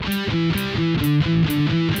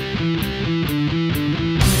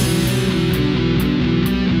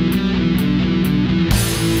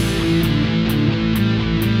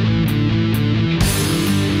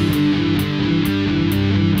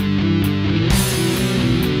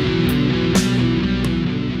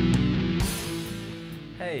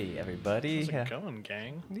everybody. How's it going,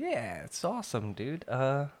 gang? Yeah, it's awesome, dude.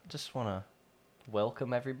 Just want to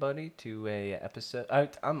welcome everybody to a episode.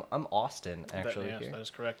 I'm Austin actually Yes, here, that is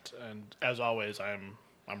correct. And as always, I'm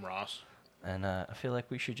Ross. and I feel like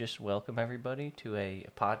we should just welcome everybody to a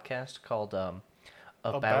podcast called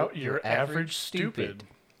About Your Average Stupid.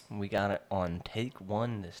 We got it on take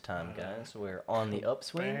one this time, guys. We're on the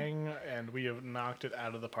upswing. Bang, and we have knocked it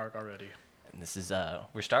out of the park already. And this is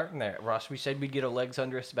we're starting there. Ross, we said we'd get our legs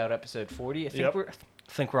under us about episode 40. I think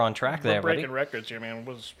Yep. we're on track We're there, buddy. breaking records here, man. It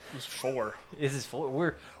was 4. This is 4.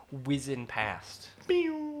 We're whizzing past.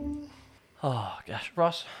 Pew. Oh gosh,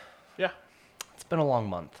 Ross, Yeah, it's been a long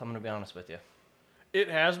month. I'm gonna be honest with you. it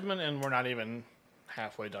has been, and we're not even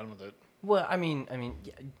halfway done with it. Well, I mean,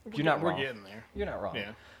 yeah, you're not wrong. We're getting there. You're not wrong.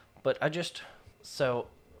 Yeah. But I'm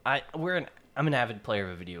an avid player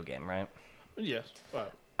of a video game, right? Yes.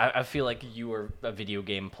 I feel like you are a video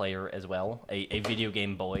game player as well, a video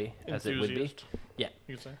game boy, as it would be. Enthusiast, Yeah.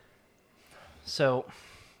 you could say. So,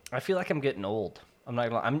 I feel like I'm getting old. I'm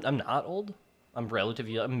not. I'm not old. I'm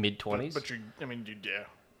relatively. I'm mid-20s. But yeah.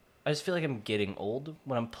 I just feel like I'm getting old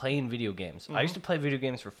when I'm playing video games. I used to play video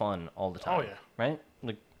games for fun all the time. Oh, yeah. Right?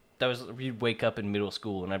 Like you'd wake up in middle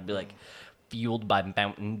school and I'd be like fueled by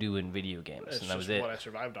Mountain Dew and video games, It's and that just was it. what I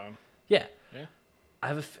survived on. Yeah. Yeah. I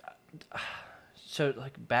have so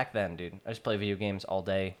like back then, dude, I just play video games all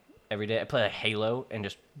day, every day. I play like Halo and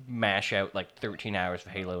just mash out like 13 hours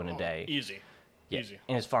of Halo in a day. Easy. Yeah. Easy.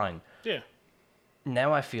 And it's fine. Yeah.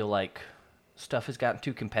 Now I feel like stuff has gotten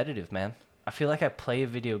too competitive, man. I feel like I play a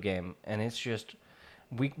video game and it's just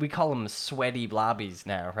we call them sweaty blobbies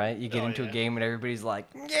now, right? You get into a yeah. game and everybody's like,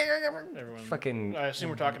 Everyone. fucking. I assume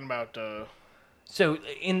we're talking about. So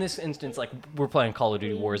in this instance, like we're playing Call of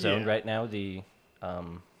Duty Warzone Yeah. right now. The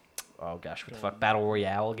oh gosh, what the fuck, Battle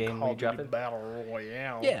Royale game Call we of Duty dropping? Battle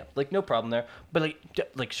Royale. Yeah, like no problem there. But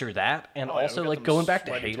like sure that, and Oh, yeah, we also got like them going back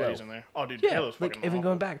to sweaty Halo. titties in there. Oh, dude, Yeah, Halo's like fucking even awful.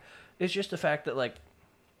 going back, it's just the fact that like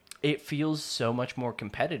it feels so much more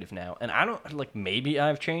competitive now, and I don't like maybe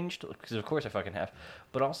I've changed because of course I fucking have,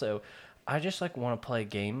 but also I just like want to play a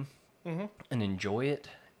game and enjoy it,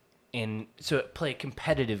 and so play a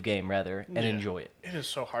competitive game rather and Yeah. enjoy it. It is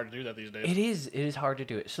so hard to do that these days. It is hard to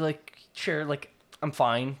do it. So like sure like I'm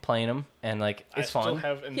fine playing them and like it's I still fun.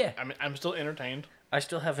 have, Yeah. I'm still entertained. I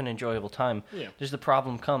still have an enjoyable time. Yeah. Just the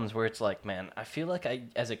problem comes where it's like, man, I feel like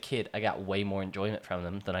as a kid, I got way more enjoyment from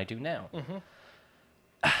them than I do now. Mm-hmm.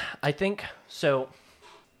 I think, so,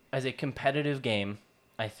 as a competitive game,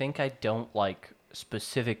 I think I don't like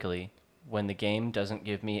specifically when the game doesn't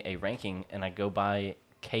give me a ranking and I go by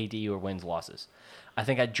KD or wins losses. I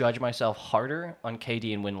think I judge myself harder on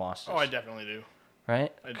KD and win-losses. Oh, I definitely do.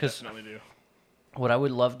 Right? I 'Cause definitely do. what I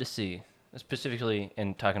would love to see, specifically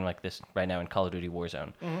in talking like this right now in Call of Duty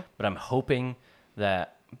Warzone, but I'm hoping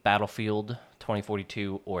that Battlefield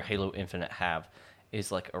 2042 or Halo Infinite have, is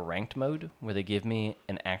like a ranked mode where they give me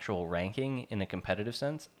an actual ranking in a competitive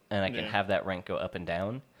sense, and I can Yeah. have that rank go up and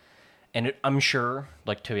down. And I'm sure,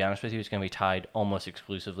 like to be honest with you, it's going to be tied almost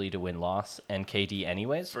exclusively to win-loss and KD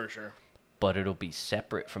anyways, For sure. but it'll be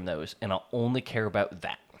separate from those, and I'll only care about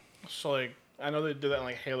that. So, like, I know they did that in,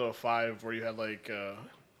 like, Halo 5 where you had, like,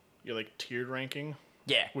 tiered ranking.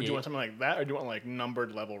 Yeah. Would you want something like that, or do you want, like,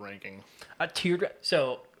 numbered level ranking? Tiered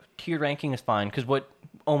ranking is fine because what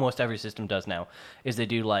almost every system does now is they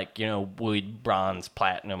do like wood, bronze,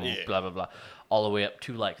 platinum, Yeah. blah blah blah, all the way up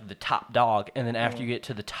to like the top dog, and then after you get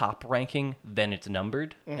to the top ranking, then it's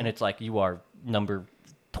numbered, and it's like you are number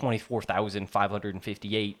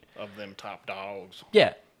 24,558. Of them top dogs.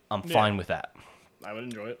 Yeah, I'm fine with that. I would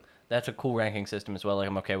enjoy it. That's a cool ranking system as well. Like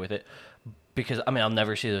I'm okay with it. Because, I mean, I'll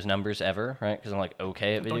never see those numbers ever, right? Because I'm, like,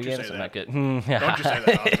 okay at video Don't you games. say I'm not that. good. Don't you say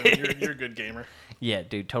that, Austin. You're a good gamer. Yeah,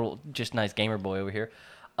 dude, just nice gamer boy over here.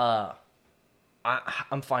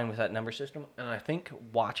 I'm fine with that number system, and I think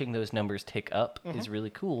watching those numbers tick up is really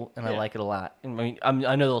cool, and I Yeah. like it a lot. I mean, I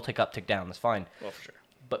know they'll tick up, tick down. That's fine. Well, for sure.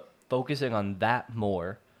 But focusing on that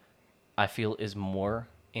more, I feel is more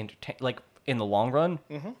entertaining. Like, in the long run,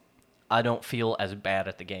 I don't feel as bad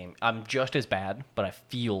at the game. I'm just as bad, but I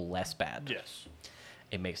feel less bad. Yes.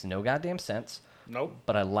 It makes no goddamn sense, Nope.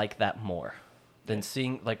 but I like that more than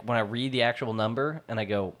seeing, like, when I read the actual number and I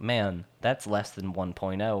go, man, that's less than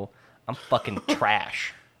 1.0. I'm fucking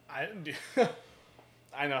trash. I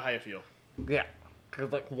know how you feel. Yeah.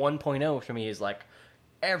 Because, like, 1.0 for me is, like,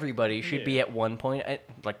 everybody should be at 1.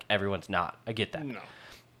 Like, everyone's not. I get that. No.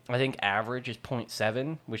 I think average is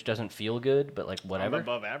 0.7, which doesn't feel good, but, like, whatever. I'm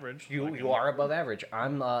above average. You are above average.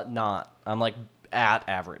 I'm not. I'm, like, at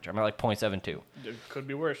average. I'm at, like, 0.72. It could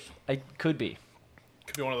be worse. I could be.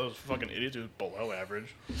 Could be one of those fucking idiots who's below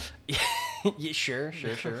average. Yeah, sure.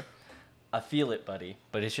 I feel it, buddy.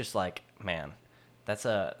 But it's just like, man, it's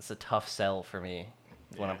a tough sell for me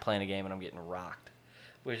when I'm playing a game and I'm getting rocked.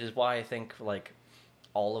 Which is why I think, like,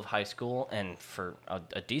 all of high school and for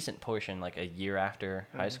a decent portion, like a year after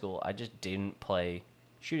high school, I just didn't play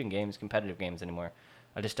shooting games, competitive games anymore.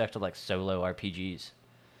 I just stuck to, like, solo RPGs.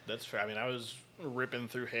 That's fair. I mean, I was ripping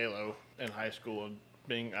through Halo in high school and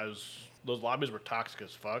those lobbies were toxic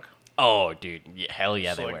as fuck. Oh, dude. Yeah, hell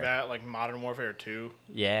yeah, So they like were. that, like Modern Warfare 2.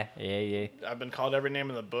 Yeah. I've been called every name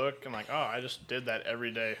in the book, and like, oh, I just did that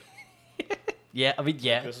every day. Yeah, I mean,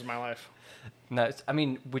 yeah. This is my life. No, I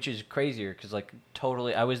mean, which is crazier because, like,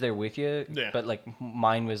 totally, I was there with you. Yeah. But, like,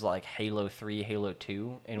 mine was, like, Halo 3, Halo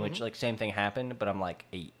 2, in which, like, same thing happened, but I'm, like,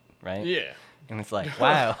 8, right? Yeah. And it's like,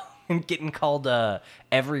 wow. I'm getting called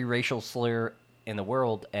every racial slur in the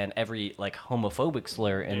world and every, like, homophobic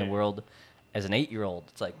slur in the world as an 8-year-old.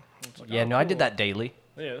 It's like, yeah, oh, no, I did cool. that daily.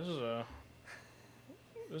 Yeah, this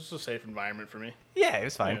is a safe environment for me. Yeah, it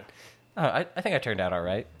was fine. Yeah. I think I turned out all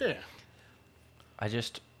right. Yeah. I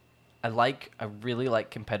really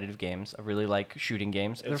like competitive games. I really like shooting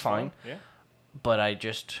games. They're fine. Yeah. But I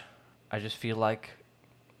just feel like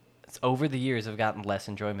it's over the years I've gotten less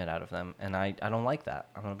enjoyment out of them, and I don't like that.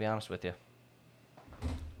 I'm gonna be honest with you.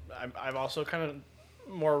 I've also kind of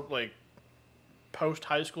more like post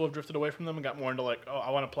high school drifted away from them and got more into like, oh,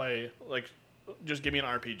 I want to play like, just give me an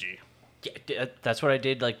RPG. Yeah, that's what I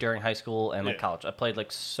did like during high school and like Yeah. college. I played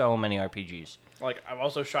like so many RPGs. Like I've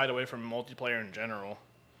also shied away from multiplayer in general.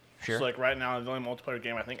 Sure. So like right now, the only multiplayer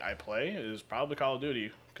game I think I play is probably Call of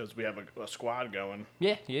Duty because we have a squad going.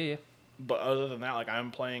 Yeah. But other than that, like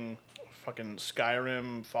I'm playing fucking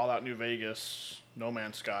Skyrim, Fallout New Vegas, No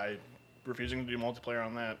Man's Sky, refusing to do multiplayer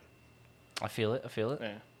on that. I feel it.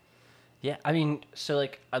 Yeah. Yeah, I mean, so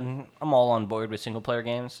like I'm all on board with single player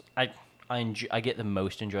games. I get the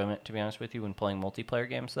most enjoyment, to be honest with you, when playing multiplayer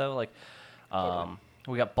games though. Like,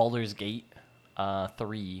 we got Baldur's Gate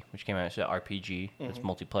 3, which came out as an RPG. It's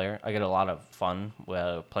multiplayer. I get a lot of fun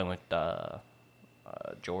playing with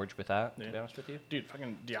George with that. To be honest with you, Dude,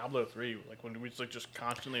 fucking Diablo 3, like when we just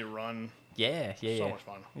constantly run. yeah. So much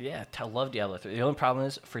fun. Yeah, I love Diablo 3. The only problem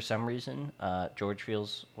is, for some reason, George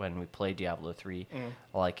feels when we play Diablo 3,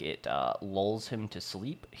 like it lulls him to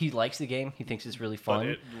sleep. He likes the game. He thinks it's really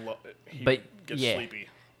fun. He But, gets yeah. sleepy.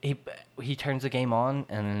 He turns the game on,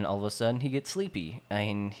 and then all of a sudden he gets sleepy.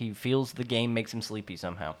 And he feels the game makes him sleepy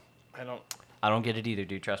somehow. I don't get it either,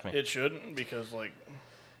 dude. Trust me. It shouldn't, because like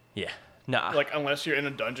Nah. like unless you're in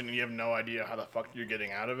a dungeon and you have no idea how the fuck you're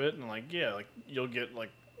getting out of it, and like like you'll get like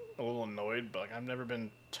a little annoyed, but like I've never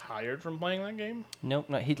been tired from playing that game. Nope.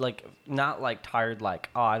 No, he'd like not like tired like,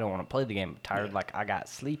 oh, I don't want to play the game. But tired like I got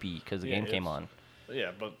sleepy because the game came on.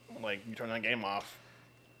 Yeah, but like you turn that game off.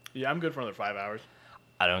 Yeah, I'm good for another 5 hours.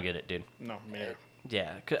 I don't get it, dude. No, me neither.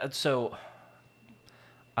 Yeah. So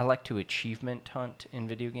I like to achievement hunt in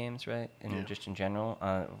video games, right? And just in general.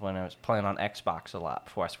 When I was playing on Xbox a lot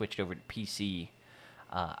before I switched over to PC,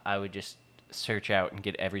 I would just search out and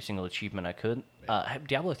get every single achievement I could.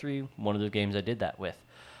 Diablo 3, one of those games I did that with.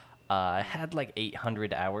 I had like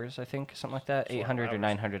 800 hours, I think, something like that. 800 or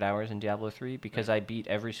 900 hours in Diablo 3 because I beat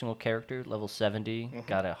every single character, level 70,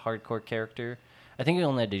 got a hardcore character. I think I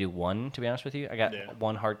only had to do one, to be honest with you. I got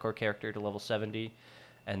one hardcore character to level 70,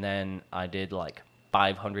 and then I did like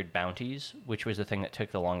 500 bounties, which was the thing that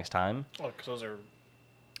took the longest time. Oh, because those are...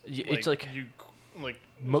 It's like... Like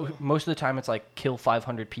most of the time, it's like kill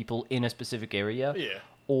 500 people in a specific area. Yeah.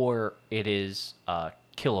 Or it is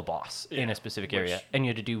kill a boss in a specific area, and you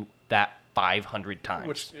have to do that 500 times.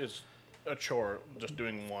 Which is a chore, just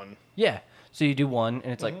doing one. Yeah. So you do one,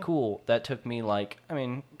 and it's like, cool. That took me like, I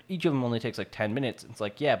mean, each of them only takes like 10 minutes. It's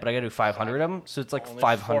like, yeah, but I got to do 500 of them, so it's like Only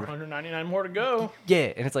 500. 499 more to go.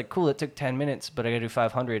 Yeah, and it's like, cool, it took 10 minutes, but I got to do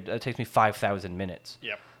 500. That takes me 5,000 minutes.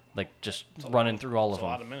 Yep. Like, just running through all of That's them.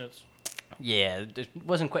 a lot of minutes. Yeah, it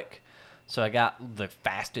wasn't quick. So I got the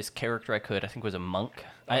fastest character I could. I think was a monk.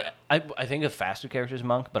 I think the fastest character is a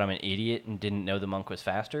monk, but I'm an idiot and didn't know the monk was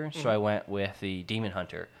faster. So I went with the demon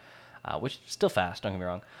hunter, which is still fast. Don't get me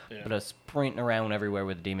wrong. Yeah. But I was sprinting around everywhere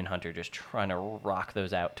with the demon hunter, just trying to rock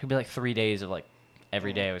those out. It took me like 3 days of like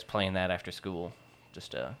every day I was playing that after school,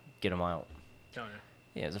 just to get them out. Oh, yeah.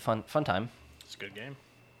 Yeah, it was a fun time. It's a good game.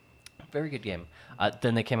 Very good game.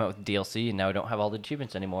 Then they came out with DLC, and now I don't have all the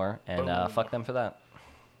achievements anymore, and fuck them for that.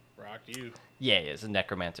 Rocked you. Yeah, it's a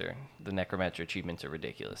necromancer. The necromancer achievements are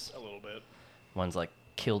ridiculous. A little bit. One's like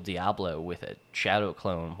kill Diablo with a shadow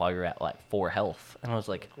clone while you're at like 4 health, and I was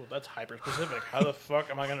like, Cool, that's hyper specific. How the fuck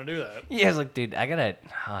am I gonna do that? yeah, I was like, dude, I gotta.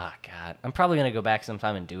 Oh god, I'm probably gonna go back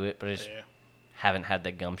sometime and do it, but I just haven't had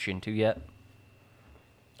the gumption to yet.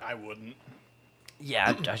 I wouldn't.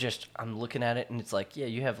 Yeah, I'm looking at it and it's like, yeah,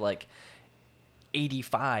 you have like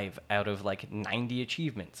 85 out of like 90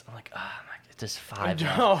 achievements. I'm like, oh my, just 5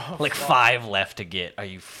 left. Oh, Like fuck. 5 left to get. Are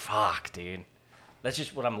you fuck, dude? That's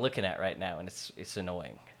just what I'm looking at right now, and it's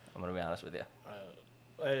annoying. I'm gonna be honest with you.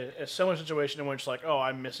 A similar situation in which like, oh,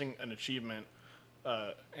 I'm missing an achievement,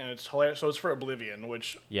 and it's hilarious. So it's for Oblivion,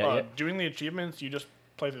 which Yeah. doing the achievements, you just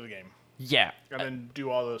play through the game Yeah. and then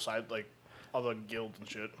do all the side like all the guilds and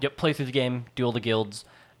shit. Yep. Play through the game, do all the guilds,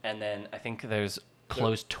 and then I think there's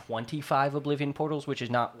close 25 Oblivion portals, which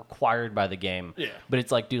is not required by the game. Yeah. But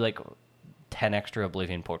it's like do like 10 extra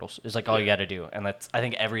Oblivion portals. It's like all you got to do, and that's I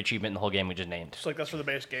think every achievement in the whole game we just named. Just like that's for the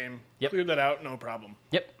base game. Yep. Clear that out, no problem.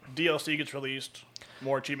 Yep. DLC gets released,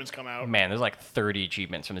 more achievements come out. Man, there's like 30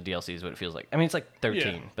 achievements from the DLC is what it feels like. I mean, it's like 13,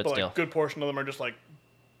 Yeah, but like, still. a good portion of them are just like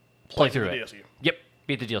Play through the it. DLC. Yep.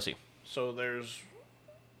 Beat the DLC. So there's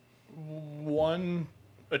one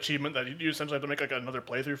achievement that you essentially have to make like another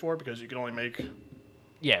playthrough for because you can only make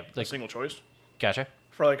Yeah. a Like, single choice. gotcha.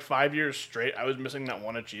 For like 5 years straight, I was missing that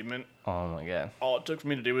one achievement. Oh my god. All it took for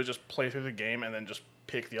me to do was just play through the game and then just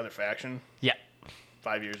pick the other faction. Yeah.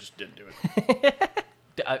 5 years just didn't do it.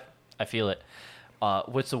 I feel it.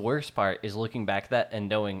 What's the worst part is looking back at that and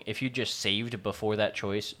knowing if you just saved before that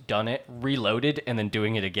choice, done it, reloaded, and then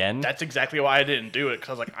doing it again. That's exactly why I didn't do it because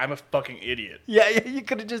I was like, I'm a fucking idiot. Yeah, you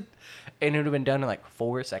could have just, and it would have been done in like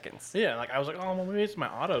 4 seconds. Yeah, like I was like, oh, well, maybe it's my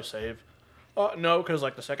autosave. No, because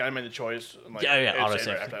like the second I made the choice, like, Yeah, it autosave. saved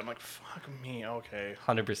right after. I'm like, fuck me, okay.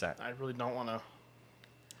 100%. I really don't want to. I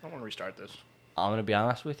don't want to restart this. I'm gonna be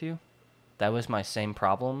honest with you. That was my same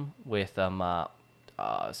problem with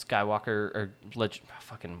Skywalker or Legend.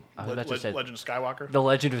 Fucking, I was about to say Legend of Skywalker. The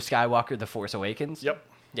Legend of Skywalker: The Force Awakens. Yep.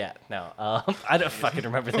 Yeah, no, I don't fucking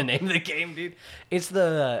remember the name of the game, dude. It's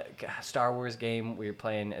the Star Wars game where you're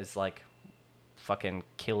playing as like fucking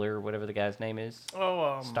Killer, whatever the guy's name is.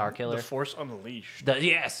 Oh, Star Killer. The Force Unleashed.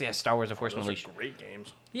 Yes, Star Wars: The Force Those Unleashed. are great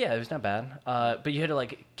games. Yeah, it was not bad. But you had to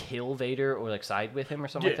like kill Vader or like side with him or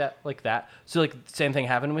something Yeah. like that. So like same thing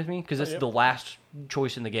happened with me because that's Yep. the last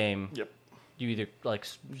choice in the game. Yep. You either like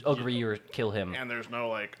agree or kill him. And there's no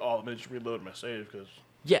like, oh, let me just reload my save because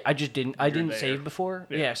Yeah, I just didn't. I didn't there. save before.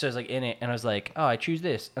 Yeah. Yeah, so I was like in it, and I was like, oh, I choose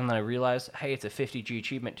this, and then I realized, hey, it's a 50G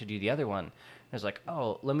achievement to do the other one. I was like,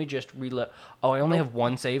 oh, let me just reload. Oh, I only have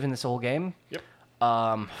one save in this whole game. Yep.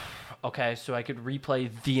 Okay, so I could replay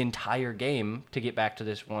the entire game to get back to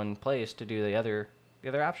this one place to do the other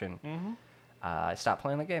option. Mm-hmm. I stopped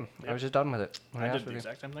playing the game. Yep. I was just done with it. I did the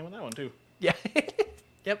exact same thing with that one too. Yeah.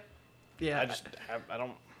 Yep. Yeah. I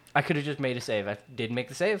don't. I could have just made a save. I didn't make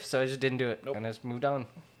the save, so I just didn't do it, Nope. and I just moved on.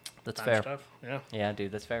 That's Time fair. Stuff. Yeah. Yeah,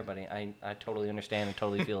 dude, that's fair, buddy. I totally understand and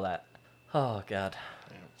totally feel that. Oh god.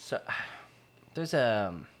 Yeah. So there's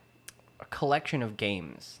a collection of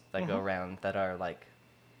games that go around that are like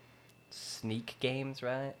sneak games,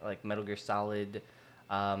 right? Like Metal Gear Solid,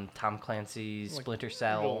 Tom Clancy's Like Splinter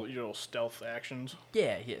Cell. Your little stealth actions.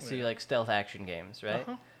 Yeah. So you Yeah. like stealth action games, right?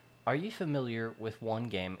 Uh-huh. Are you familiar with one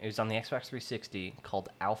game? It was on the Xbox 360 called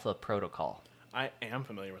Alpha Protocol. I am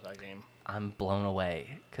familiar with that game. I'm blown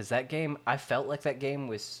away because that game. I felt like that game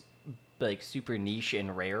was like super niche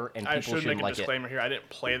and rare, and I people should make shouldn't a like it. disclaimer here. I didn't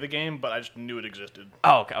play the game, but I just knew it existed.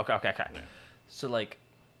 Oh, okay. Yeah. So like,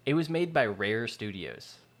 it was made by Rare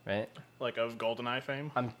Studios, right? Like of GoldenEye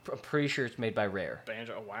fame. I'm pretty sure it's made by Rare.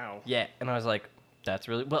 Banjo. Oh, wow. Yeah, and I was like, that's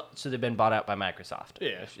really well. So they've been bought out by Microsoft.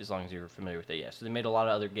 Yeah. As long as you're familiar with it, yeah. So they made a lot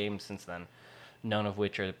of other games since then, none of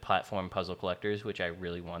which are platform puzzle collectors, which I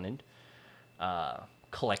really wanted.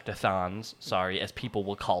 Collectathons, sorry, as people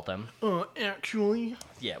will call them. Actually.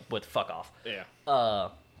 Yeah, but fuck off. Yeah.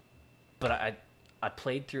 But I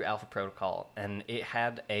played through Alpha Protocol, and it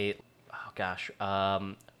had a, oh gosh,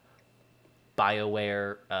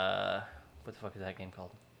 BioWare, what the fuck is that game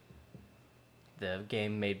called? The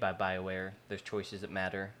game made by BioWare. There's choices that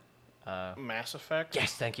matter. Mass Effect.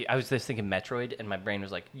 Yes, thank you. I was just thinking Metroid, and my brain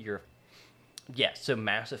was like, yeah, so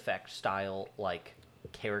Mass Effect style, like,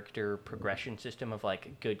 character progression system of,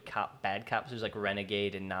 like, good cop, bad cops. There's, like,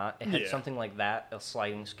 Renegade and not. It had Yeah. something like that, a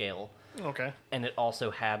sliding scale. Okay. And it also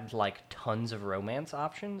had, like, tons of romance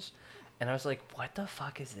options. And I was like, what the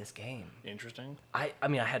fuck is this game? Interesting. I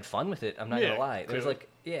mean, I had fun with it. I'm not Yeah, gonna lie. There's clearly.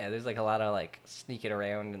 there's like a lot of like sneaking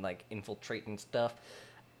around and like infiltrating stuff.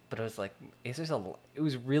 But I was like, it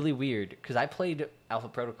was really weird because I played Alpha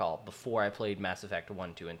Protocol before I played Mass Effect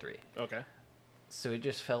 1, 2, and 3. Okay. So it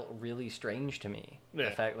just felt really strange to me. Yeah.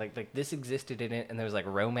 The fact like this existed in it, and there was like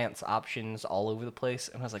romance options all over the place,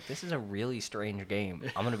 and I was like, this is a really strange game.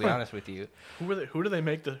 I'm gonna be honest with you. Who do they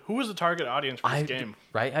make who was the target audience for this game?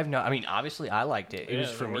 Right? I mean, obviously I liked it. It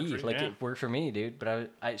was for me. It worked for me, dude.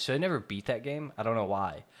 But so I never beat that game. I don't know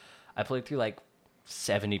why. I played through like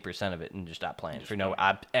 70% of it and just stopped playing for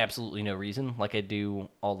absolutely no reason, like I do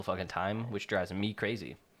all the fucking time, which drives me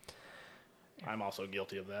crazy. I'm also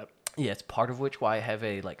guilty of that. Yeah, it's part of why I have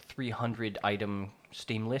a like 300 item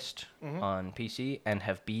Steam list on PC and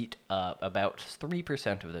have beat about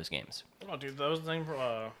 3% of those games. Oh, dude, that was the thing for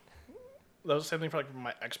that was the same thing for like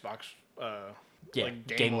my Xbox. Like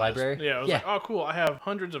game library. Yeah, I was like, oh, cool. I have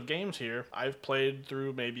hundreds of games here. I've played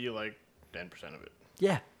through maybe like 10% of it.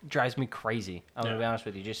 Yeah, it drives me crazy. I'm gonna be honest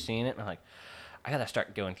with you. Just seeing it, and I'm like, I gotta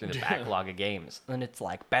start going through the backlog of games. And it's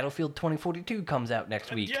like Battlefield 2042 comes out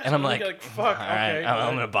next week, and I'm like, fuck, all right, okay,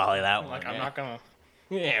 I'm gonna volley that one. Like, I'm not gonna.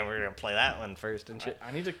 Yeah, we're gonna play that one first and shit.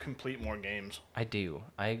 I need to complete more games. I do.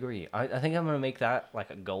 I agree. I think I'm gonna make that like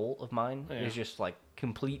a goal of mine. Yeah. Is just like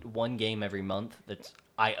complete one game every month that's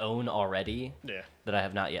I own already. Yeah. That I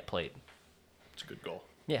have not yet played. It's a good goal.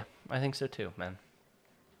 Yeah, I think so too, man.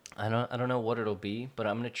 I don't know what it'll be, but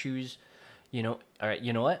I'm gonna choose. All right.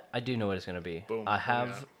 You know what? I do know what it's gonna be. Boom. I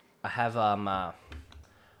have. Oh,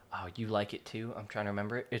 you like it too? I'm trying to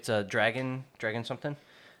remember it. It's a dragon something.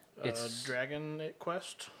 It's Dragon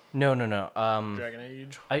Quest. No. Dragon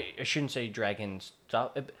Age. I shouldn't say dragon.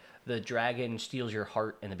 Stop. The dragon steals your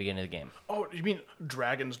heart in the beginning of the game. Oh, you mean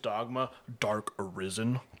Dragon's Dogma: Dark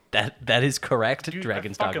Arisen? That is correct. Dude,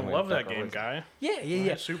 Dragon's I fucking Dogma. love that game, guy. Yeah.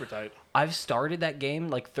 It's super tight. I've started that game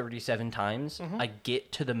like 37 times. Mm-hmm. I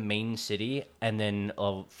get to the main city and then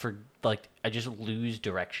I just lose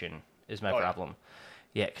direction is my problem.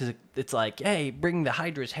 Yeah, because it's like, hey, bring the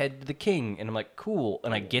Hydra's head to the king. And I'm like, cool.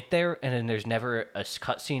 And I get there, and then there's never a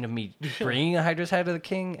cutscene of me bringing a Hydra's head to the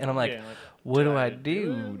king. And I'm like, what do I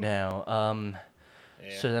do now?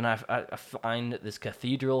 Yeah. So then I find this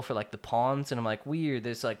cathedral for like the pawns, and I'm like, weird,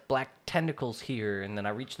 there's like black tentacles here. And then I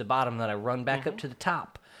reach the bottom, and then I run back up to the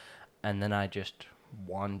top. And then I just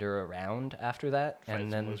wander around after that. Fight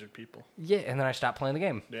and then lizard people. Yeah, and then I stop playing the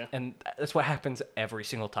game. Yeah. And that's what happens every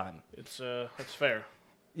single time. It's fair.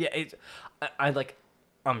 Yeah,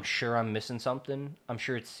 I'm sure I'm missing something. I'm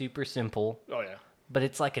sure it's super simple. Oh, yeah. But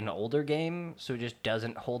it's like an older game, so it just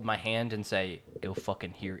doesn't hold my hand and say, go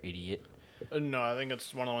fucking here, idiot. No, I think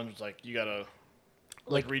it's one of the ones that's like, you gotta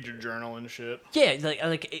read your journal and shit. Yeah,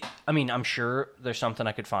 I mean, I'm sure there's something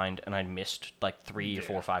I could find, and I missed like 3 or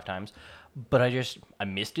 4 or 5 times. But I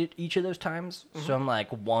missed it each of those times. Mm-hmm. So I'm like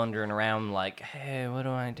wandering around like, hey, what do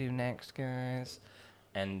I do next, guys?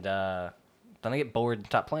 And then I get bored and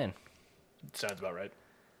stop playing. Sounds about right.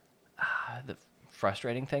 The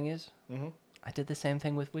frustrating thing is, I did the same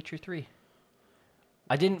thing with Witcher 3.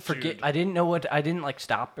 I didn't forget. Dude. I didn't know what. I didn't like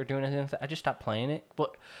stop or do anything. I just stopped playing it.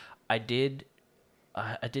 But I did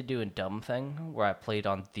do a dumb thing where I played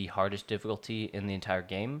on the hardest difficulty in the entire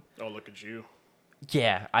game. Oh, look at you.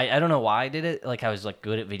 Yeah, I don't know why I did it. Like I was like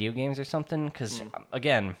good at video games or something. Because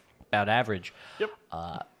again, about average. Yep.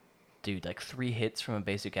 Dude, like 3 hits from a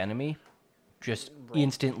basic enemy, just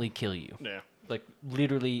instantly kill you. Yeah. Like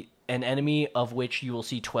literally an enemy of which you will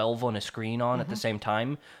see 12 on a screen at the same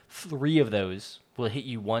time. 3 of those will hit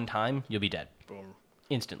you one time. You'll be dead. Boom.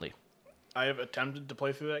 Instantly. I have attempted to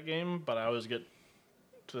play through that game, but I always get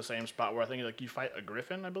to the same spot where I think like you fight a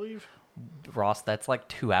griffin, I believe. Ross, that's like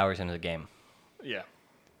 2 hours into the game. Yeah.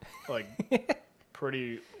 Like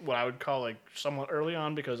pretty what I would call like somewhat early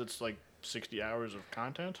on because it's like 60 hours of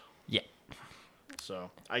content. Yeah. So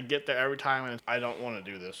I get there every time and I don't want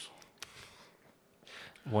to do this.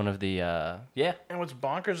 One of the yeah. And what's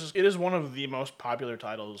bonkers is it is one of the most popular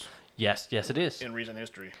titles. Yes, it is. In recent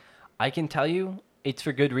history. I can tell you it's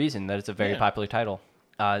for good reason that it's a very popular title.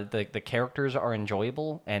 The characters are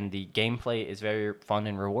enjoyable and the gameplay is very fun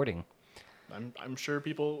and rewarding. I'm sure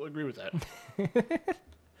people agree with that.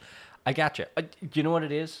 I gotcha. You know what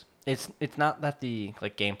it is? It's not that the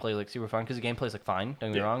like gameplay like super fun because the gameplay is like fine.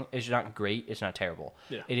 Don't get me wrong. It's not great. It's not terrible.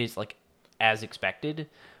 Yeah. It is like as expected.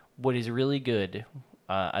 What is really good.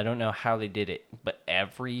 I don't know how they did it, but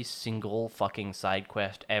every single fucking side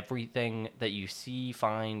quest, everything that you see,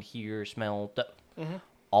 find, hear, smell,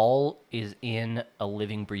 all is in a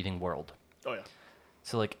living, breathing world. Oh yeah.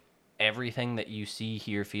 So like everything that you see,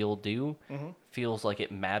 hear, feel, do feels like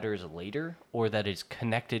it matters later, or that it's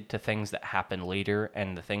connected to things that happen later,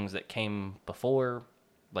 and the things that came before,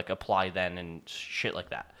 like apply then and shit like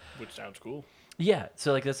that. Which sounds cool. Yeah.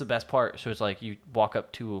 So like that's the best part. So it's like you walk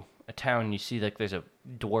up to a town, you see like there's a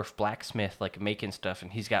dwarf blacksmith like making stuff,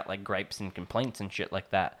 and he's got like gripes and complaints and shit like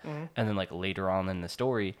that. And then like later on in the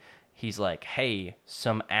story, he's like, hey,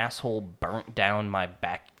 some asshole burnt down my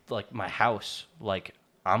my house. Like,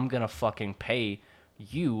 I'm gonna fucking pay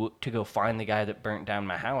you to go find the guy that burnt down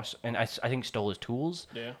my house, and I think stole his tools.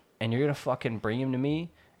 Yeah. And you're gonna fucking bring him to me,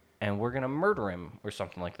 and we're gonna murder him or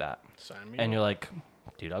something like that. Sign me And up. you're like,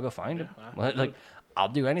 dude, I'll go find him. I Like, I'll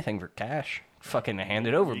do anything for cash. Fucking hand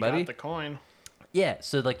it over, You buddy. got the coin. Yeah,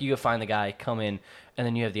 so like you go find the guy, come in, and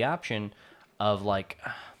then you have the option of like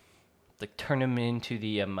turn him into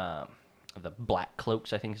the black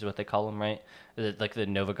cloaks, I think is what they call them, right? Like the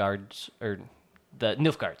Nova Guards or the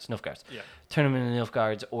Nilfgaards. Yeah. Turn him into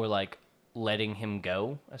Nilfgaards, or like letting him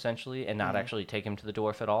go essentially, and not actually take him to the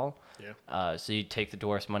dwarf at all. Yeah. So you take the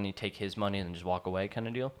dwarf's money, take his money, and then just walk away, kind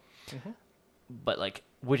of deal. But like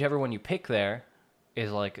whichever one you pick there is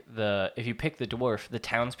like if you pick the dwarf, the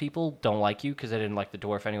townspeople don't like you because they didn't like the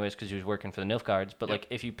dwarf anyways because he was working for the Nilfgaards. But like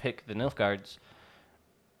if you pick the Nilfgaards,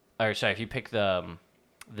 or sorry, if you pick the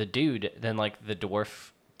dude, then like the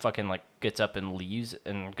dwarf fucking like gets up and leaves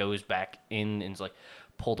and goes back in and is like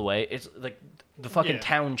pulled away. It's like the fucking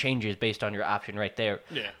town changes based on your option right there.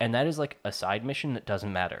 Yeah. And that is like a side mission that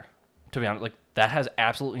doesn't matter. To be honest, like that has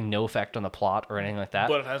absolutely no effect on the plot or anything like that.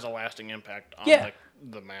 But it has a lasting impact on like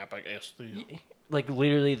the map, I guess. Like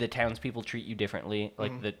literally the townspeople treat you differently.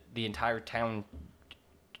 Like the entire town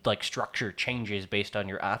like structure changes based on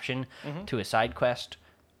your option to a side quest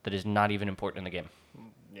that is not even important in the game.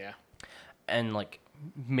 Yeah. And like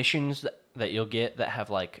missions that you'll get that have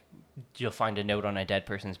like you'll find a note on a dead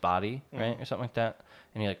person's body, right, or something like that,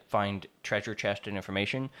 and you like find treasure chest and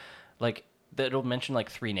information, like it'll mention like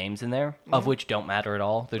 3 names in there, of which don't matter at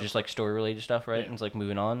all. They're just like story related stuff, right? And it's like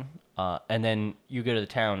moving on. And then you go to the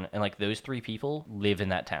town, and like those 3 people live in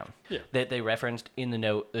that town. Yeah. That they referenced in the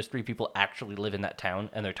note. Those 3 people actually live in that town,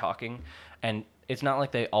 and they're talking. And it's not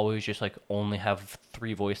like they always just like only have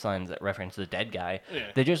 3 voice lines that reference the dead guy.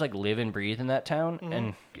 Yeah. They just like live and breathe in that town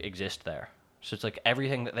and exist there. So it's like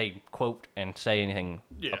everything that they quote and say anything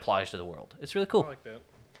applies to the world. It's really cool. I like that.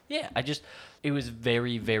 Yeah, it was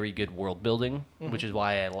very, very good world building, which is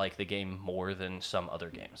why I like the game more than some other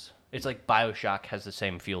games. It's like BioShock has the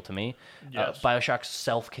same feel to me. Yes. BioShock's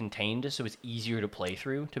self-contained, so it's easier to play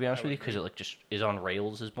through, to be honest with you, because it like just is on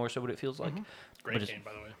rails is more so what it feels like. Great game,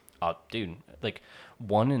 by the way. Oh, dude, like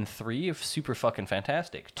 1 and 3 are super fucking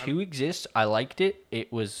fantastic. 2 exists. I liked it.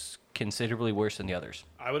 It was considerably worse than the others.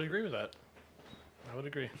 I would agree with that. I would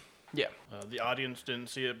agree. Yeah. The audience didn't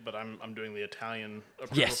see it, but I'm doing the Italian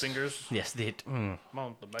approval fingers. Yes,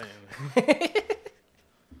 Monte bene.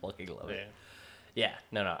 Fucking love Yeah. it. Yeah,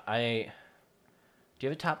 no. Do you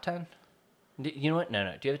have a top 10? You know what?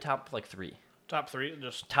 No. Do you have a top like 3? Top 3,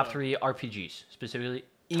 just Top 3 RPGs, specifically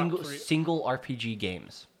single RPG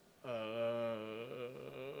games.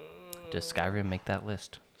 Does Skyrim make that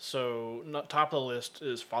list? So top of the list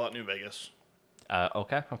is Fallout New Vegas.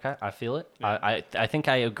 Okay. I feel it. Yeah. I think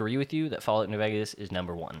I agree with you that Fallout New Vegas is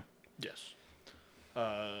number 1. Yes.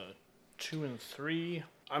 2 and 3,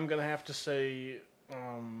 I'm gonna have to say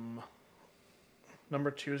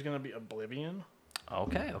number 2 is gonna be Oblivion.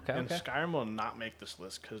 Okay. And Skyrim will not make this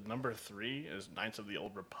list because number 3 is Knights of the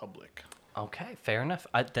Old Republic. Okay, fair enough.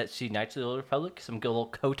 See Knights of the Old Republic, some good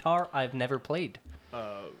old KOTOR I've never played.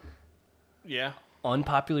 Yeah.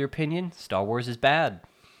 Unpopular opinion, Star Wars is bad.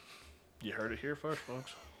 You heard it here first,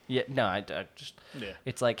 folks. Yeah, no, I just... Yeah.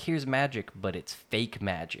 It's like, here's magic, but it's fake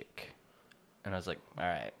magic. And I was like, all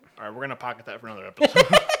right. All right, we're gonna pocket that for another episode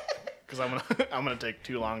because I'm gonna take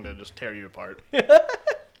too long to just tear you apart.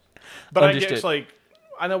 But I guess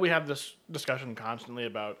I know we have this discussion constantly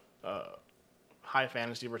about high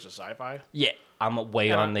fantasy versus sci-fi. Yeah, I'm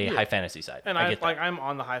way on the high fantasy side. And I get that. I'm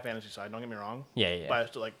on the high fantasy side. Don't get me wrong. Yeah. But I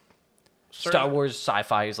still like Star Wars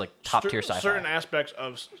sci-fi is like top tier sci-fi. Certain aspects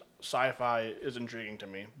of sci-fi is intriguing to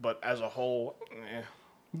me, but as a whole,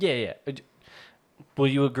 Yeah. Will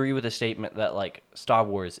you agree with the statement that like Star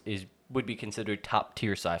Wars would be considered top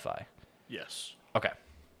tier sci-fi? Yes. Okay.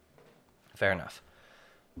 Fair enough.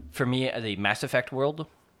 For me, the Mass Effect world,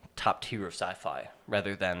 top tier of sci-fi,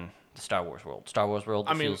 rather than the Star Wars world. Star Wars world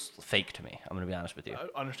feels fake to me. I'm going to be honest with you.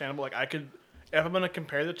 Understandable. Like if I'm going to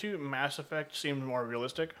compare the two, Mass Effect seems more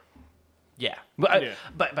realistic. Yeah.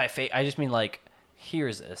 But by fake, I just mean like,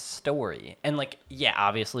 here's a story. And like, yeah,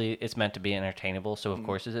 obviously it's meant to be entertainable, so of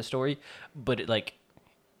course it's a story. But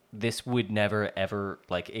this would never ever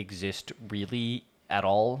like exist really at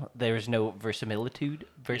all. There's no verisimilitude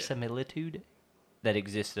that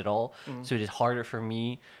exists at all. So it is harder for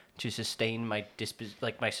me to sustain my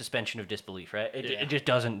my suspension of disbelief, right? It just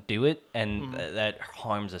doesn't do it, and that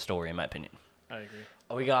harms the story, in my opinion. I agree.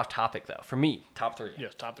 Oh, we got off topic though. For me, top 3.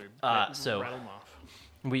 Yes, top 3. So rattle them off.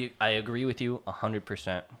 I agree with you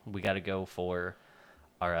 100%. We got to go for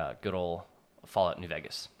our good old Fallout New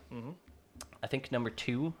Vegas. Mm-hmm. I think number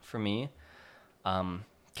 2 for me. Can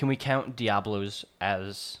we count Diablos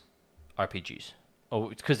as RPGs? Oh,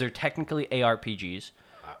 because they're technically ARPGs.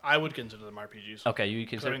 I would consider them RPGs. Okay, you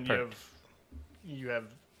consider.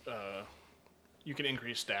 You can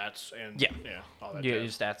increase stats and all that. Yeah,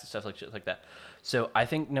 stats and stuff like that. So I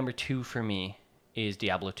think number 2 for me is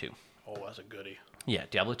Diablo 2. Oh, that's a goodie. Yeah,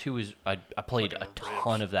 Diablo 2 is I played a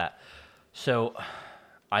ton of that. So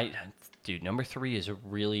number 3 is a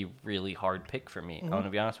really, really hard pick for me. I'm going to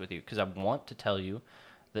be honest with you, because I want to tell you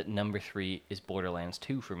that number 3 is Borderlands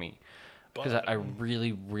 2 for me. Because I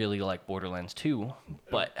really, really like Borderlands 2,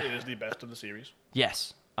 but it is the best of the series.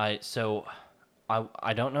 Yes. I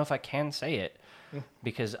don't know if I can say it,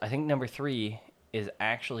 because I think number 3 is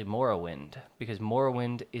actually Morrowind, because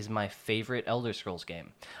Morrowind is my favorite Elder Scrolls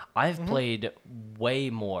game. I've played way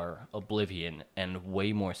more Oblivion and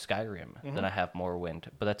way more Skyrim than I have Morrowind,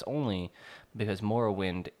 but that's only because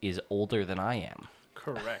Morrowind is older than I am.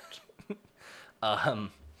 Correct.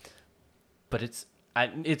 But it's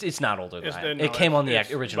not older than I am. No, it came on the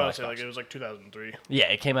original Xbox. Like, it was like 2003. Yeah,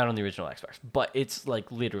 it came out on the original Xbox, but it's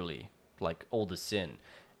like literally like old as sin.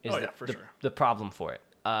 For sure. The problem for it.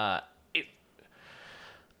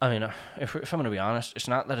 I mean, if I'm going to be honest, it's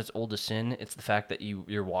not that it's old as sin. It's the fact that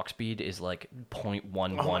your walk speed is like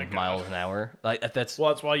 0.11 miles an hour. Like that's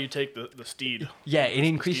why you take the steed. Yeah, it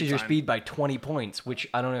increases your speed by 20 points, which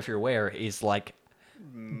I don't know if you're aware is like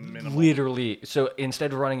minimal. Literally. So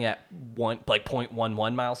instead of running at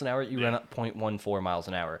 0.11 miles an hour, you run at 0.14 miles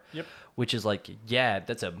an hour. Yep. Which is like,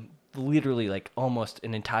 that's a literally like almost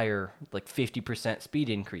an entire like 50% speed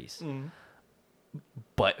increase.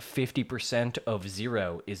 But 50% of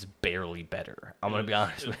 0 is barely better. I'm going to be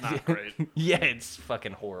honest with you. It's not great. Yeah, it's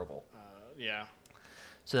fucking horrible. Yeah.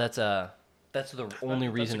 So that's the only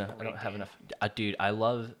reason I don't have enough. Dude, I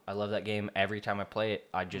love that game. Every time I play it,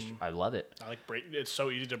 I love it. It's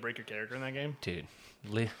so easy to break your character in that game. Dude,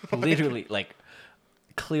 literally, like,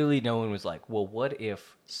 clearly no one was like, well, what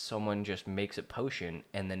if someone just makes a potion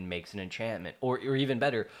and then makes an enchantment? Or even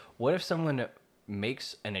better, what if someone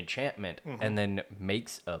makes an enchantment and then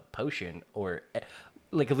makes a potion? Or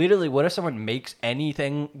like, literally, what if someone makes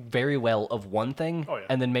anything very well of one thing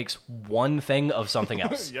and then makes one thing of something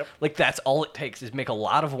else? Yep. Like, that's all it takes, is make a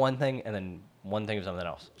lot of one thing and then one thing of something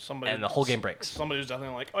else. And the whole game breaks. Somebody's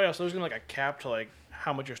definitely like, oh yeah, so there's gonna be like a cap to like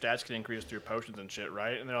how much your stats can increase through potions and shit,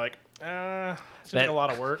 right? And they're like, it's like a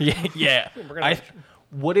lot of work. Yeah.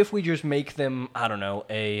 What if we just make them, I don't know,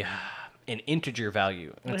 an integer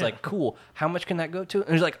value? And it's like, cool, how much can that go to?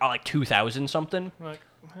 And it's like, like 2,000 something. Like,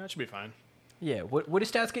 that should be fine. Yeah, what do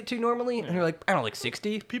stats get to normally? And you're like, I don't know, like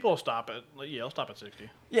 60? People will stop at, I'll stop at 60.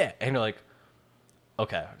 Yeah, and you're like,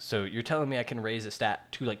 okay, so you're telling me I can raise a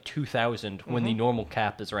stat to like 2,000 when the normal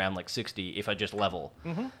cap is around like 60 if I just level.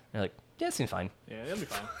 And you're like, yeah, it seems fine. Yeah, it'll be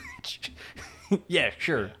fine. Yeah,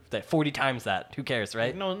 sure. Yeah. That 40 times that. Who cares,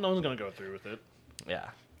 right? No one's going to go through with it. Yeah.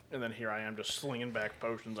 And then here I am just slinging back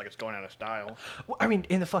potions like it's going out of style. Well, I mean,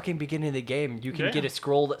 in the fucking beginning of the game, you can get a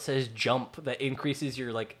scroll that says jump that increases your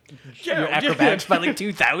your acrobatics by like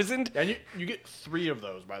 2,000. And you get 3 of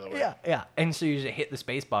those, by the way. Yeah. And so you just hit the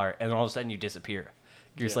space bar, and all of a sudden you disappear.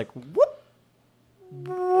 You're just like, whoop.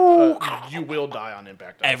 You will die on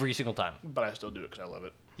impact. Every single time. But I still do it because I love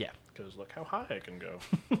it. Yeah. Because look how high I can go.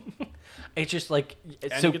 It's just like...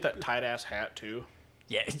 And you get that tight-ass hat, too.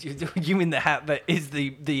 Yeah, you mean the hat that is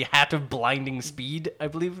the hat of blinding speed, I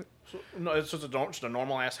believe? No, it's just a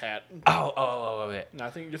normal-ass hat. Oh, yeah. No, I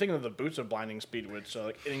think you're thinking of the boots of blinding speed, which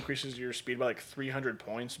it increases your speed by like 300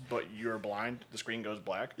 points, but you're blind. The screen goes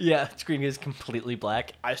black. Yeah, the screen is completely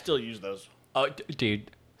black. I still use those. Oh,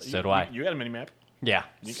 dude, so do I. You got a mini-map? Yeah.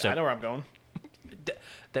 I know where I'm going.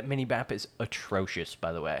 That mini-map is atrocious,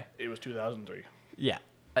 by the way. It was 2003. Yeah.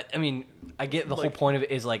 I mean, I get the whole point of it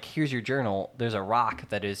is like, here's your journal. There's a rock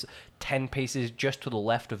that is 10 paces just to the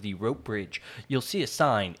left of the rope bridge. You'll see a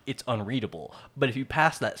sign. It's unreadable. But if you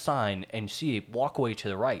pass that sign and see a walkway to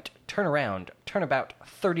the right, turn around, turn about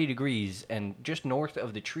 30 degrees, and just north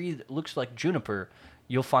of the tree that looks like juniper,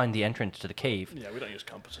 you'll find the entrance to the cave. Yeah, we don't use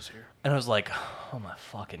compasses here. And I was like, oh my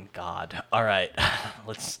fucking God. All right,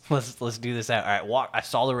 let's do this out. All right, I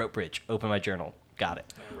saw the rope bridge. Open my journal. Got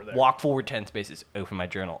it. Walk forward 10 spaces. Open my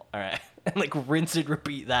journal. All right. And rinse and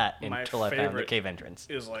repeat that until I found the cave entrance.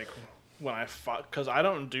 Is when I fought, because I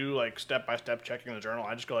don't do step-by-step checking the journal.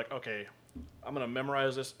 I just go okay, I'm going to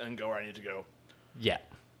memorize this and go where I need to go. Yeah.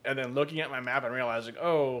 And then looking at my map and realizing,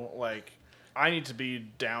 oh, like, I need to be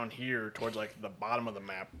down here towards, like, the bottom of the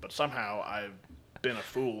map. But somehow I've been a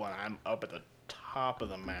fool and I'm up at the top of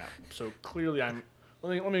the map. So clearly I'm...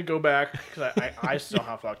 Let me go back, because I still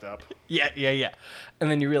have fucked up. Yeah. And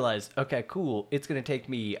then you realize, okay, cool, it's going to take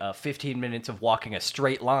me 15 minutes of walking a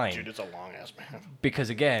straight line. Dude, it's a long-ass map. Because,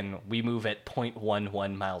 again, we move at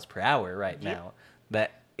 0.11 miles per hour right now.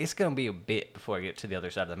 That it's going to be a bit before I get to the other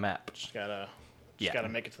side of the map. Just gotta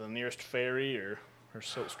make it to the nearest ferry or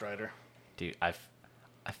Silt Strider. Dude, I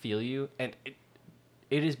feel you. And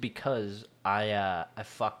it is because I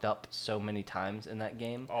fucked up so many times in that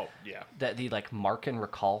game. Oh, yeah. That the, like, mark and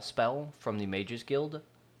recall spell from the Mages Guild,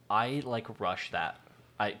 I, like, rush that.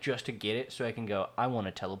 Just to get it so I can go, I want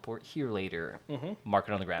to teleport here later. Mm-hmm. Mark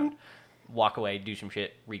it on the ground. Walk away, do some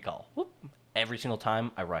shit, recall. Whoop. Every single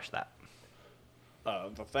time, I rush that.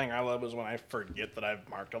 The thing I love is when I forget that I've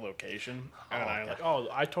marked a location. And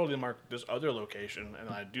I totally marked this other location. And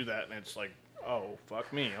I do that, and it's like, oh,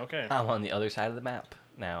 fuck me, okay. I'm on the other side of the map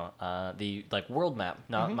now. The, like, world map,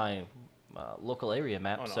 not my local area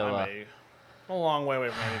map. Oh, no, so I'm a long way away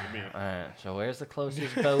from where I need to be. Alright, so where's the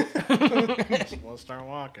closest boat? Let's start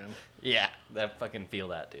walking. Yeah, I fucking feel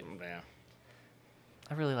that, dude. Yeah.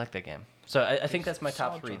 I really like that game. So I think that's my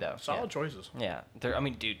top three, though. Solid choices. Yeah.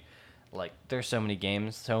 Dude, like, there's so many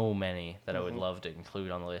games, so many that I would love to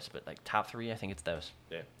include on the list, but, like, top three, I think it's those.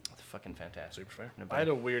 Yeah. It's fucking fantastic. Super fair. I had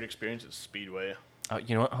a weird experience at Speedway. Oh,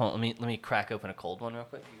 you know what? Hold on, let me crack open a cold one real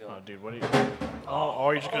quick. You go. Oh, dude, what are you...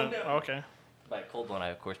 you're just gonna... No. Okay. By a cold one, I,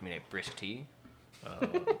 of course, mean a brisk tea.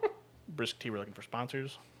 Brisk Tea, we're looking for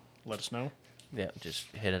sponsors. Let us know. Yeah, just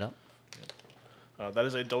hit it up. That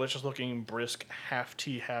is a delicious-looking brisk half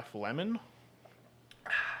tea, half lemon.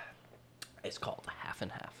 It's called half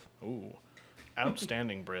and half. Ooh.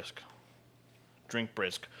 Outstanding brisk. Drink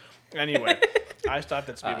brisk. Anyway, I stopped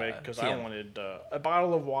at Speedway because I wanted a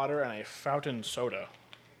bottle of water and a fountain soda.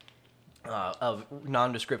 Of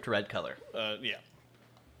nondescript red color. Yeah.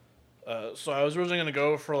 So I was originally going to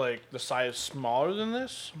go for, like, the size smaller than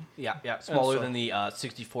this. Yeah. Smaller than the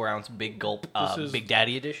 64-ounce Big Gulp Big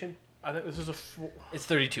Daddy edition. I think this is It's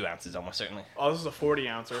 32 ounces, almost certainly. Oh, this is a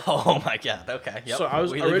 40-ouncer. Oh, my God. Okay. Yep. So I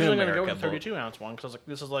was originally going to go with the 32-ounce one because I was like,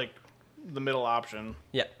 this is, like, the middle option.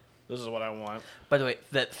 Yeah. This is what I want. By the way,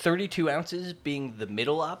 that 32 ounces being the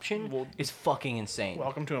middle option is fucking insane.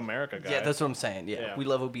 Welcome to America, guys. Yeah, that's what I'm saying. Yeah. We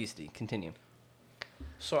love obesity. Continue.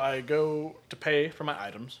 So I go to pay for my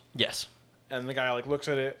items. Yes. And the guy, like, looks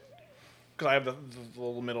at it, because I have the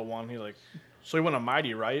little middle one. He's like, so you want a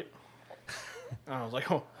Mighty, right? And I was like,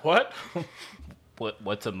 oh, what?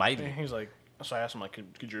 What's a Mighty? And he's like, so I asked him, like,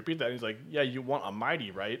 could you repeat that? And he's like, yeah, you want a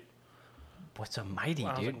Mighty, right? What's a Mighty,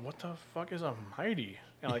 and I was dude? like, what the fuck is a Mighty?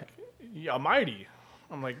 And like, yeah, a Mighty.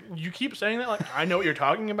 I'm like, you keep saying that, like, I know what you're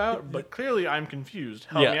talking about, but clearly I'm confused.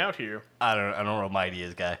 Help me out here. I don't know what Mighty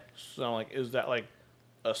is, guy. So I'm like, is that like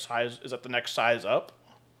a size? Is that the next size up?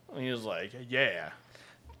 And he was like, yeah.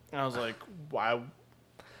 And I was like, why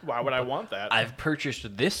would I want that? I've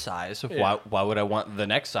purchased this size. So why would I want the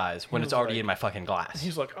next size when it's already in my fucking glass?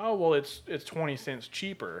 He's like, oh well, it's 20 cents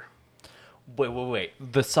cheaper. Wait.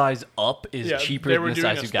 The size up is cheaper than the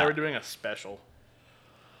size you got. They were doing a special.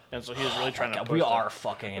 And so he was really trying to push we are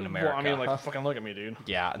fucking in America. Well, I mean, like, fucking look at me, dude.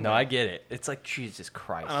 Yeah, no, I get it. It's like, Jesus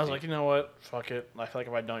Christ. And I was like, you know what? Fuck it. I feel like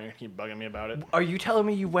if I don't, you're going to keep bugging me about it. Are you telling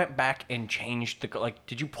me you went back and changed the... Like,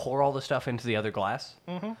 did you pour all the stuff into the other glass?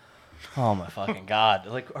 Mm-hmm. Oh, my fucking God.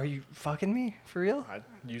 Like, are you fucking me? For real?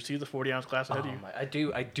 You see the 40-ounce glass ahead of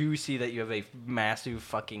you? I do see that you have a massive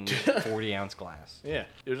fucking 40-ounce glass. Yeah.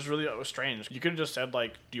 It was strange. You could have just said,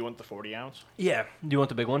 like, do you want the 40-ounce? Yeah. Do you want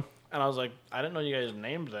the big one? And I was like, I didn't know you guys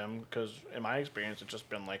named them because in my experience, it's just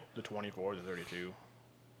been like the 24, the 32,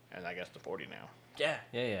 and I guess the 40 now.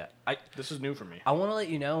 Yeah. This is new for me. I want to let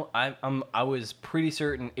you know, I was pretty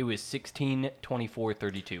certain it was 16, 24,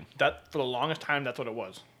 32. That for the longest time, that's what it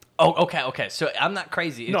was. Oh, okay. So I'm not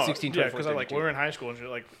crazy. It's 16, 24, because like we were in high school and shit.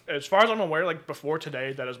 Like as far as I'm aware, like before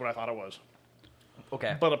today, that is what I thought it was.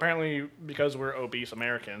 Okay. But apparently, because we're obese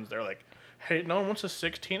Americans, they're like, hey, no one wants a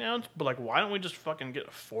 16-ounce, but like, why don't we just fucking get a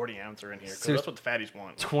 40-ouncer in here? Because that's what the fatties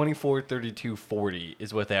want. 24, 32, 40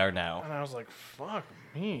 is what they are now. And I was like, fuck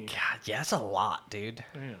me. God, yeah, that's a lot, dude.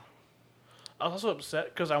 Yeah. I was also upset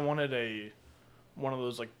because I wanted one of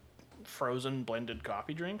those like frozen blended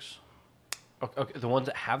coffee drinks. Okay, the ones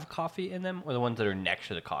that have coffee in them, or the ones that are next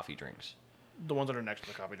to the coffee drinks? The ones that are next to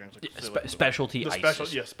the coffee drinks. Like, yeah, specialty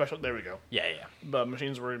ices. Special. There we go. Yeah. The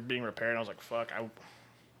machines were being repaired, and I was like, fuck,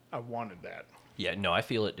 I wanted that. Yeah, no, I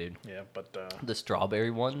feel it, dude. Yeah, but... the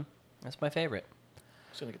strawberry one, that's my favorite.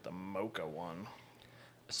 was going to get the mocha one.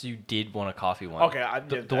 So you did want a coffee one. Okay.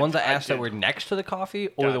 The ones I asked that were next to the coffee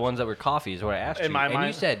or the ones that were coffee is what I asked you. And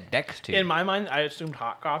you said next to. In my mind, I assumed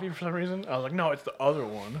hot coffee for some reason. I was like, no, it's the other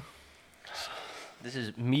one. This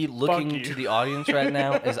is me looking to the audience right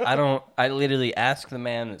now. I literally asked the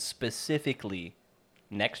man specifically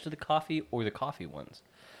next to the coffee or the coffee ones.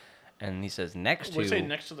 And he says next to. We say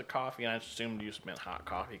next to the coffee, and I assumed you meant hot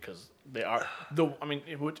coffee because they are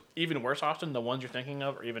even worse, Austin. The ones you're thinking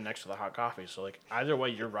of are even next to the hot coffee. So like either way,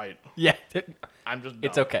 you're right. Yeah, I'm just. Dumb.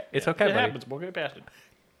 It's okay. It's okay, buddy. It happens. We'll get past it.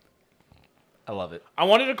 I love it. I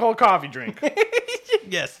wanted a cold coffee drink.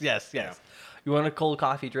 Yes. Yeah. You want a cold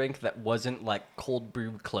coffee drink that wasn't like cold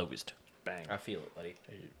brew closed. Bang. I feel it, buddy.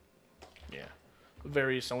 Yeah.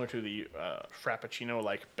 Very similar to the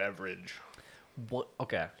Frappuccino-like beverage. What?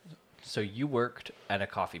 Okay. So you worked at a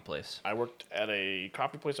coffee place. I worked at a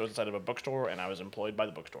coffee place that was inside of a bookstore, and I was employed by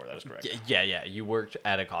the bookstore. That is correct. Yeah. You worked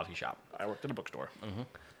at a coffee shop. I worked at a bookstore.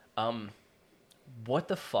 Mm-hmm. What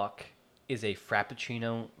the fuck is a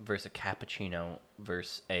Frappuccino versus a Cappuccino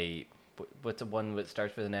versus a... What's the one that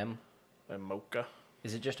starts with an M? A mocha.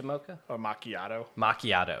 Is it just a mocha? Or macchiato.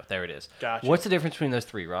 Macchiato. There it is. Gotcha. What's the difference between those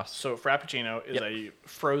three, Ross? So Frappuccino is a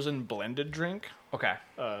frozen blended drink. Okay.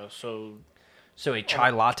 So a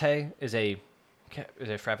chai latte is a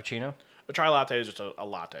Frappuccino? A chai latte is just a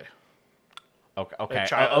latte. Okay.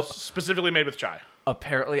 Specifically made with chai.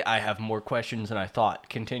 Apparently, I have more questions than I thought.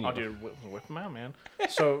 Continue. Oh, dude, whip them out, man.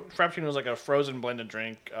 So Frappuccino is like a frozen blended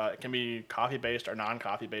drink. It can be coffee-based or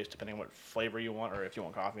non-coffee based, depending on what flavor you want or if you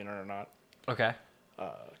want coffee in it or not. Okay.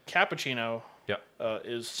 Cappuccino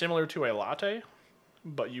is similar to a latte,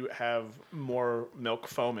 but you have more milk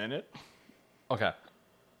foam in it. Okay.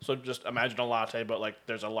 So just imagine a latte, but like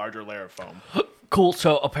there's a larger layer of foam. Cool.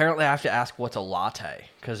 So apparently I have to ask what's a latte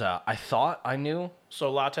because I thought I knew.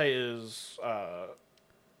 So latte is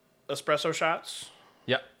espresso shots.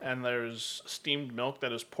 Yep. And there's steamed milk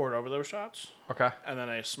that is poured over those shots. Okay. And then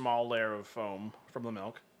a small layer of foam from the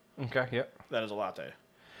milk. Okay. Yep. That is a latte.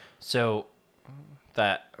 So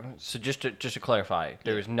just to clarify,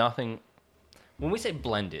 there is nothing. When we say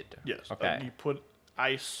blended. Yes. Okay. You put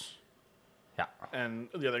ice. Yeah. And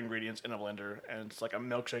the other ingredients in a blender, and it's like a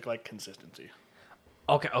milkshake-like consistency.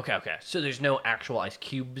 Okay. So there's no actual ice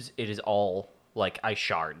cubes. It is all like ice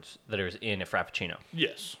shards that are in a Frappuccino.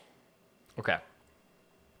 Yes. Okay.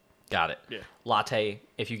 Got it. Yeah. Latte,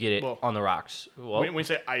 if you get it on the rocks. When we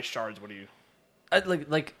say ice shards, what do you...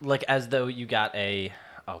 Like as though you got a...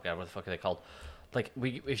 Oh, God, what the fuck are they called? Like,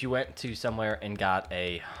 if you went to somewhere and got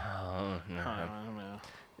a... I don't know.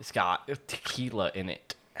 It's got tequila in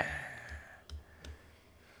it.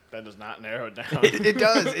 That does not narrow it down. It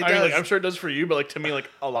does. It does. Mean, I'm sure it does for you, but like to me, like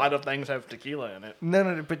a lot of things have tequila in it.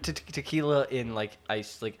 No. But tequila in like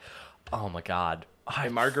ice, like, oh my God. A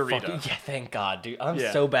margarita. Thank God, dude. I'm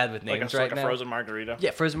so bad with names right now. Like a frozen margarita.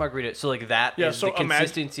 Yeah, frozen margarita. So like that is the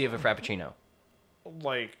consistency of a Frappuccino.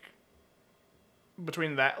 Like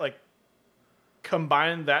between that, like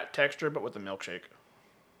combine that texture, but with a milkshake.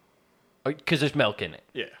 Because there's milk in it.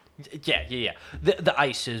 Yeah. Yeah. The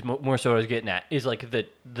ice is more so what I was getting at. Is like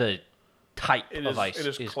the type of ice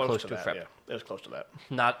is close to that. Frap. Yeah, it is close to that.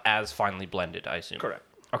 Not as finely blended, I assume. Correct.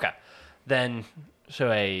 Okay. Then,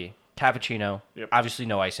 so a cappuccino. Yep. Obviously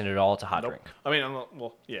no ice in it at all. It's a hot drink. I mean,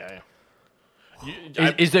 well, yeah.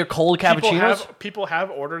 Is there cold cappuccinos? People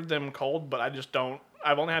have ordered them cold, but I just don't.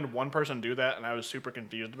 I've only had one person do that, and I was super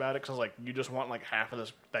confused about it because like you just want like half of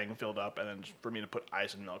this thing filled up, and then for me to put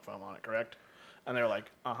ice and milk foam on it, correct? And they're like,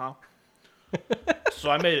 So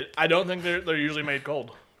I made it. I don't think they're usually made cold.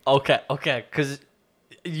 Okay. Because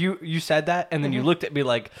you said that, and then you looked at me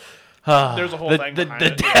like, there's a whole thing behind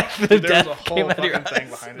it. There's a whole fucking thing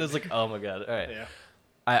behind it. It was like, oh my God. All right.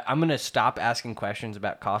 Yeah. I'm going to stop asking questions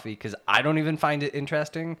about coffee because I don't even find it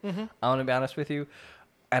interesting. Mm-hmm. I want to be honest with you.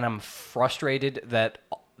 And I'm frustrated that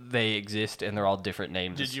they exist and they're all different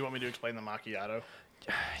names. Did you want me to explain the macchiato?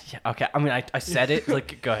 Yeah, okay. I mean, I said it.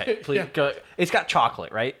 Like, go ahead. Please, go. It's got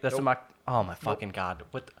chocolate, right? That's the Oh, my fucking God.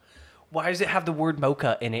 What? Why does it have the word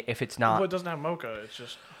mocha in it if it's not? Well, it doesn't have mocha. It's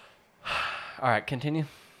just... All right, continue.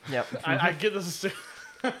 Yep. I get this. This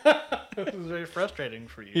is very frustrating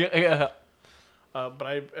for you. Yeah.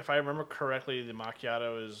 But if I remember correctly, the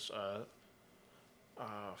macchiato is...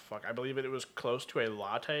 I believe it was close to a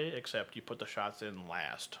latte, except you put the shots in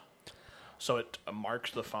last. So it marks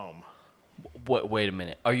the foam. Wait a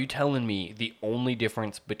minute. Are you telling me the only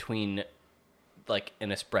difference between like an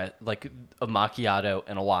espresso, like a macchiato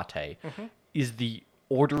and a latte, is the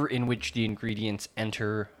order in which the ingredients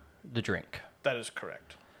enter the drink? That is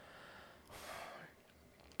correct.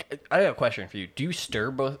 I have a question for you. Do you stir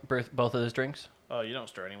both of those drinks? You don't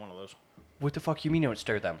stir any one of those. What the fuck you mean you don't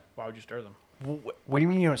stir them? Why would you stir them? What do you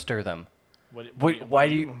mean you don't stir them? Why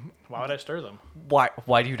do you? Why would I stir them?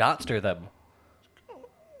 Why do you not stir them?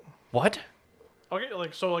 What? Okay,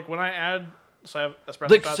 like when I add, so I have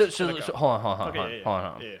espresso shots. So hold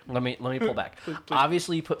on. Yeah. Let me pull back. Please.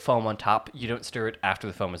 Obviously, you put foam on top. You don't stir it after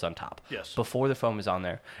the foam is on top. Yes. Before the foam is on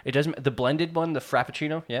there. It doesn't. The blended one, the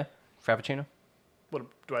frappuccino. Yeah, frappuccino. What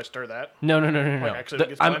do I stir that? No.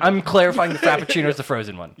 Actually, I'm clarifying the frappuccino is the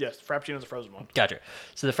frozen one. Yes, frappuccino's the frozen one. Gotcha.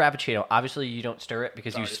 So the frappuccino, obviously you don't stir it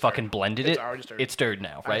because you fucking blended it. It's already stirred. It's stirred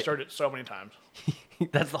now, right? I stirred it so many times.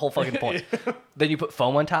 That's the whole fucking point. Then you put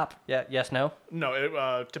foam on top? Yeah, yes, no?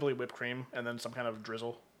 No, typically whipped cream and then some kind of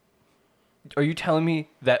drizzle. Are you telling me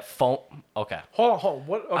that foam... Okay. Hold on.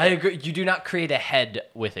 What? Okay. I agree. You do not create a head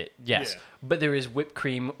with it. Yes. Yeah. But there is whipped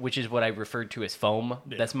cream, which is what I referred to as foam.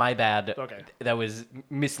 Yeah. That's my bad. Okay. That was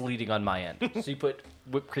misleading on my end. So you put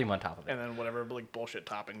whipped cream on top of it. And then whatever like bullshit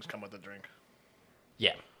toppings come with the drink.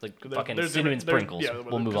 Yeah. Like fucking cinnamon sprinkles. Yeah,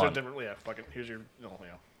 we'll move on. Yeah, fucking here's your... Yeah.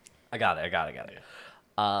 I got it.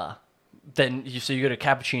 Yeah. Then you go to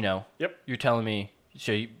cappuccino. Yep. You're telling me,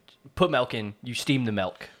 so you put milk in, you steam the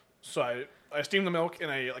milk. So I steam the milk in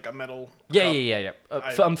a metal cup. Yeah.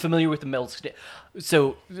 I'm familiar with the milk.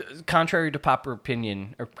 So, contrary to popular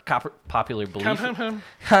opinion or popular belief,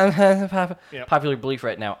 popular belief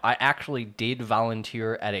right now, I actually did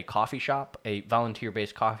volunteer at a coffee shop, a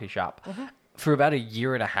volunteer-based coffee shop, for about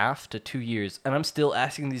 1.5 to 2 years, and I'm still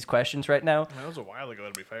asking these questions right now. That was a while ago,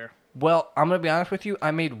 to be fair. Well, I'm gonna be honest with you.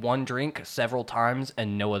 I made one drink several times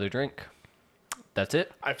and no other drink. That's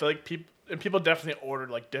it. I feel like people definitely ordered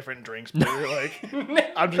like different drinks, but you're like,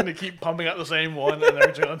 I'm just gonna keep pumping out the same one, and they're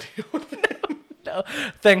just gonna deal with it. No,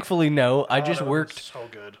 thankfully, no. I just worked. So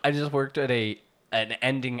good. I just worked at an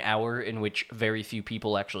ending hour in which very few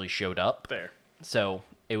people actually showed up. There. So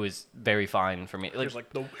it was very fine for me. Here's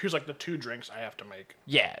the 2 drinks I have to make.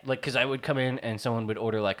 Yeah, because I would come in and someone would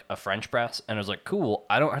order like a French press, and I was like, cool.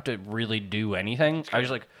 I don't have to really do anything. I just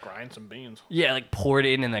like grind some beans. Yeah, like pour it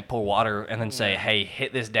in and like pour water, and then say, hey,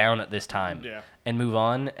 hit this down at this time. Yeah. And move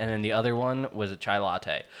on. And then the other one was a chai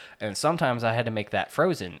latte, and sometimes I had to make that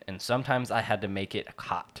frozen, and sometimes I had to make it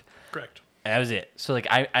hot. Correct. And that was it. So like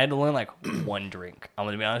I had to learn like one drink. I'm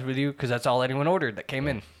gonna be honest with you, because that's all anyone ordered that came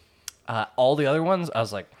in. All the other ones, I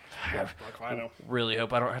was like, I really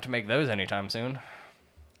hope I don't have to make those anytime soon.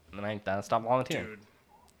 And then I stopped volunteering.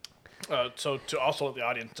 Dude. So to also let the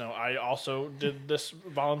audience know, I also did this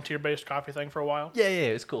volunteer-based coffee thing for a while. Yeah,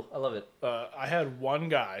 it was cool. I love it. I had one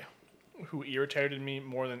guy who irritated me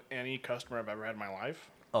more than any customer I've ever had in my life.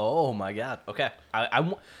 Oh my god. Okay.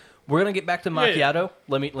 We're gonna get back to macchiato.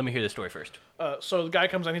 Yeah. Let me hear the story first. So the guy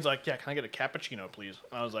comes in, he's like, "Yeah, can I get a cappuccino, please?"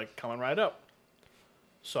 And I was like, "Coming right up."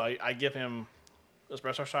 So I give him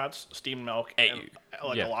espresso shots, steamed milk, and a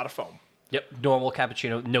lot of foam. Yep, normal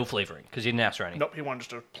cappuccino, no flavoring, because he didn't ask for any. Nope, he wanted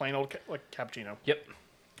just a plain old cappuccino. Yep.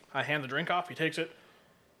 I hand the drink off, he takes it.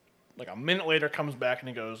 Like a minute later, comes back and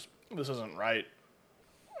he goes, "This isn't right."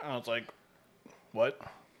 And I was like, "What?"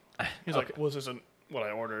 He's like, "Well, this isn't what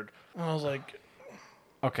I ordered." And I was like,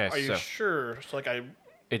 "Okay, are you sure?" So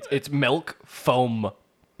it's milk, foam,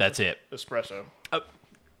 that's it. Espresso.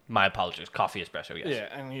 My apologies. Coffee espresso, yes. Yeah,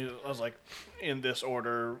 and I was like, in this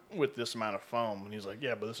order with this amount of foam. And he's like,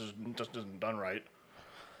 yeah, but this just isn't done right.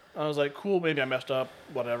 I was like, cool, maybe I messed up.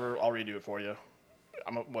 Whatever, I'll redo it for you.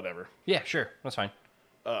 Whatever. Yeah, sure. That's fine.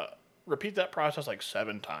 Repeat that process like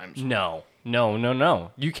 7 times. No.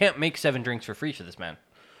 You can't make 7 drinks for free for this man.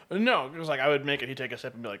 No, because like I would make it, he'd take a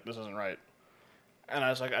sip and be like, this isn't right. And I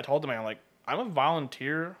was like, I told the man, like, I'm a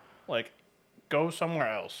volunteer. Like, go somewhere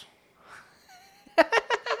else.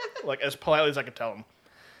 Like, as politely as I could tell him.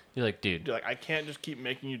 You're like, dude. You're like, I can't just keep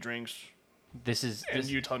making you drinks. And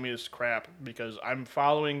you telling me this crap because I'm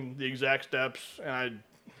following the exact steps and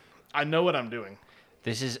I know what I'm doing.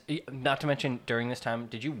 This is, not to mention, during this time,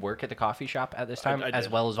 did you work at the coffee shop at this time I as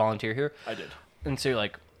well as volunteer here? I did. And so you're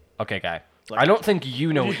like, okay, guy. Like, I don't think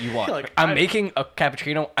you know what you want. Like, I'm making a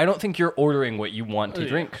cappuccino. I don't think you're ordering what you want to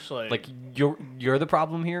drink. Like you're the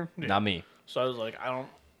problem here, not me. So I was like,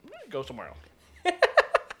 go somewhere else.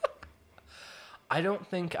 I don't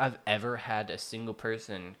think I've ever had a single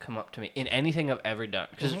person come up to me in anything I've ever done.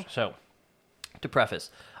 So, to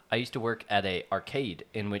preface, I used to work at a arcade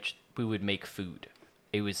in which we would make food.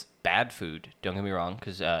 It was bad food, don't get me wrong,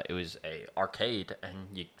 because it was a arcade and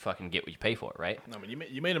you fucking get what you pay for, right? No, but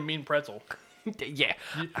you made a mean pretzel. Yeah.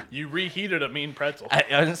 You reheated a mean pretzel.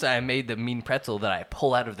 Honestly, I made the mean pretzel that I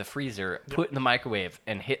pull out of the freezer, put in the microwave,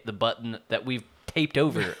 and hit the button that we've taped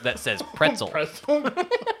over that says pretzel.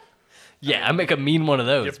 Yeah, I make a mean one of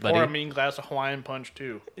those, buddy. You pour a mean glass of Hawaiian punch,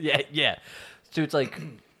 too. Yeah. So it's like,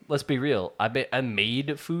 let's be real. I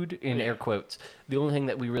made food in air quotes. The only thing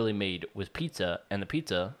that we really made was pizza, and the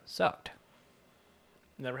pizza sucked.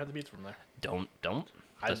 Never had the pizza from there. Don't.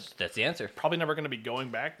 That's the answer. Probably never going to be going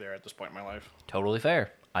back there at this point in my life. Totally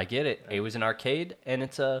fair. I get it. Yeah. It was an arcade, and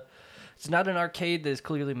it's not an arcade that is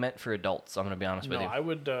clearly meant for adults. I'm going to be honest with you. No, I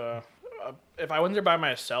would, if I went there by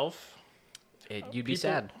myself, you'd be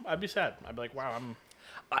sad. I'd be sad. I'd be like, wow,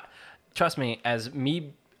 trust me, as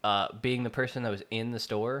me being the person that was in the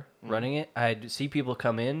store running it, I'd see people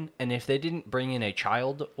come in, and if they didn't bring in a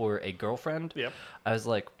child or a girlfriend, I was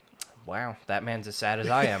like, wow, that man's as sad as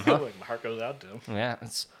I am, huh? Like, my heart goes out to him. Yeah,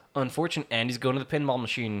 it's unfortunate. And he's going to the pinball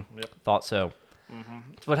machine. Yep. Thought so. Mm-hmm.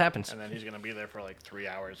 That's what happens. And then he's going to be there for like 3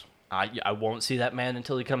 hours. I won't see that man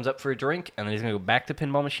until he comes up for a drink, and then he's going to go back to the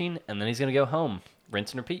pinball machine, and then he's going to go home.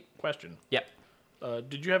 Rinse and repeat. Question. Yep.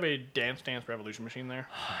 Did you have a Dance Dance Revolution machine there?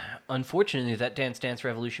 Unfortunately, that Dance Dance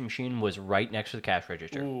Revolution machine was right next to the cash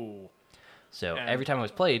register. Ooh. So every time it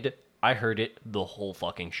was played, I heard it the whole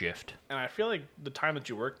fucking shift. And I feel like the time that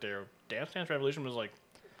you worked there, Dance Dance Revolution was like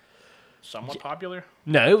somewhat popular.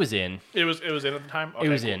 No, it was in. It was in at the time. Okay, it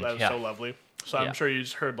was cool. in. That was so lovely. So I'm sure you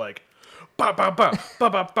just heard like, ba ba ba ba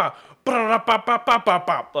ba ba ba ba ba ba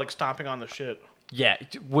ba, like stomping on the shit. Yeah,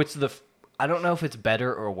 I don't know if it's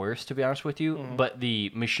better or worse, to be honest with you, but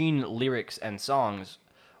the machine lyrics and songs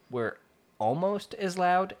were almost as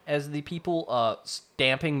loud as the people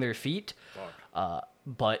stamping their feet.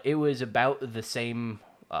 But it was about the same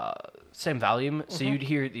volume. So you'd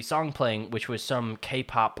hear the song playing, which was some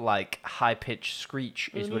K-pop like high-pitched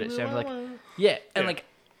screech is what it sounded like. Yeah, and like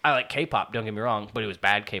I like K-pop, don't get me wrong, but it was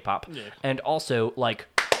bad K-pop. Yeah. And also like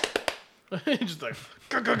just like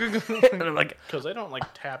because they don't like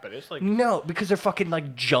tap it. It's like no, because they're fucking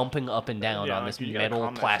like jumping up and down on this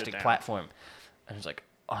metal plastic platform. And it's like,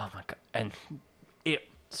 oh my god. And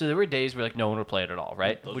so there were days where like no one would play it at all,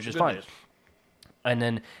 right? Which is fine. Days. And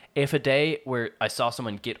then if a day where I saw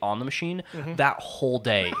someone get on the machine, that whole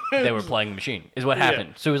day they were playing the machine is what happened.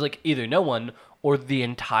 Yeah. So it was like either no one or the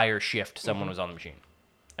entire shift someone was on the machine.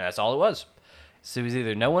 And that's all it was. So it was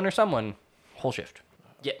either no one or someone, whole shift.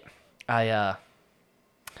 Yeah.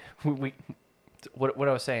 What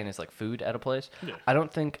I was saying is like food at a place. Yeah. I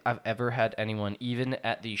don't think I've ever had anyone, even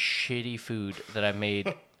at the shitty food that I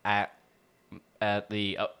made at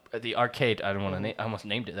the arcade. I don't want to I almost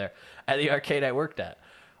named it there. At the arcade I worked at.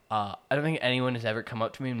 I don't think anyone has ever come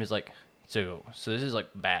up to me and was like, so this is like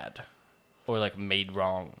bad, or like made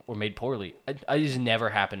wrong or made poorly. I just never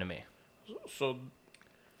happened to me. So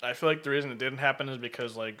I feel like the reason it didn't happen is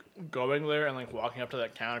because like going there and like walking up to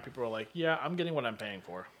that counter, people were like, yeah, I'm getting what I'm paying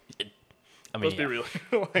for. I mean, let's be real.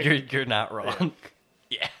 Like, you're not wrong.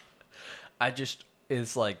 Yeah.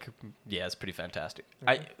 It's like, yeah, it's pretty fantastic.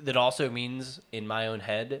 That also means in my own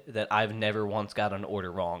head that I've never once got an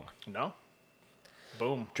order wrong. No.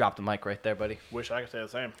 Boom. Drop the mic right there, buddy. Wish I could say the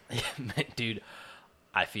same. Yeah, dude,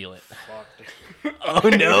 I feel it. Fuck, dude. Oh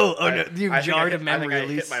no! You jarred a memory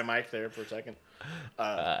release. I hit my mic there for a second.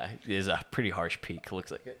 It is a pretty harsh peak. Looks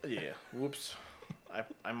like it. Yeah. Whoops.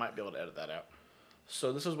 I might be able to edit that out.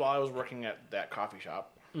 So this is while I was working at that coffee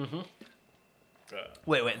shop. Mm-hmm.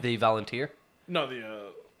 Wait. The volunteer? No,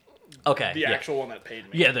 the actual one that paid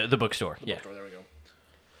me. Yeah, the bookstore. The bookstore, there we go.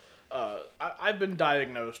 I've been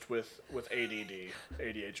diagnosed with ADD,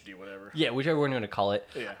 ADHD, whatever. Yeah, whichever one you want to call it.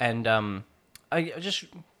 Yeah. And I just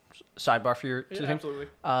sidebar for your absolutely.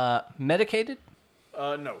 Medicated?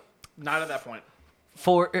 No, not at that point.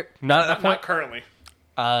 Not at that point. Not currently.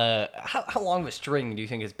 How long of a string do you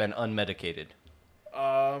think has been unmedicated?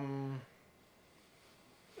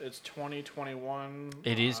 It's 2021.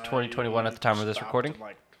 It is 2021 at the time of this recording?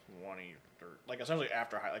 Like 20, like essentially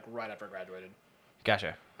right after I graduated.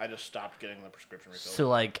 Gotcha. I just stopped getting the prescription refills. So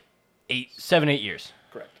like 7, 8 years.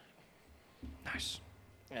 Correct. Nice.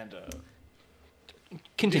 And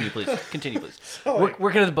continue, please. So,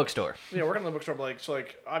 working at the bookstore. Yeah, working at the bookstore, but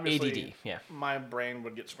obviously ADD, yeah. My brain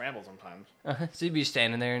would get scrambled sometimes. So you'd be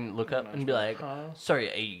standing there and look up and be like,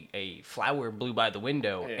 sorry, a flower blew by the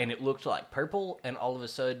window and it looked like purple, and all of a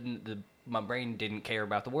sudden my brain didn't care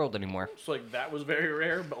about the world anymore. So that was very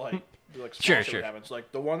rare, but sure. Happens.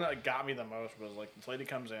 Like the one that got me the most was like this lady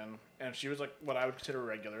comes in and she was like what I would consider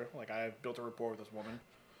regular. Like I built a rapport with this woman.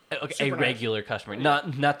 Okay, a regular customer,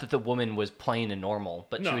 not that the woman was plain and normal,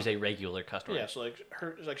 but she was a regular customer. Yeah, so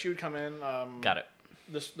she would come in. Got it.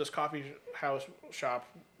 This coffee house shop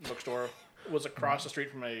bookstore was across the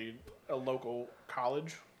street from a local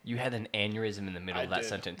college. You had an aneurysm in the middle of that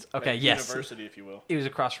sentence. Okay, yes. University, if you will. It was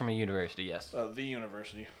across from a university, yes. The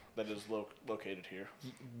university that is located here.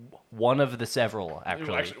 One of the several,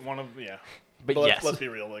 actually. One of, yeah. But yes. Let's be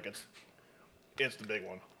real, like it's it's the big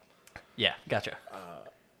one. Yeah, gotcha.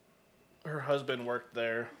 Her husband worked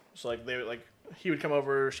there, so like he would come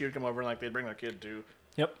over, she would come over, and like they'd bring their kid too.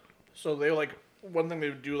 Yep. So they like one thing they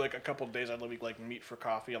would do like a couple of days out of the week, like meet for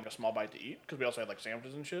coffee and like a small bite to eat, because we also had like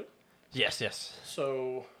sandwiches and shit. Yes.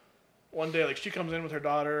 So one day like she comes in with her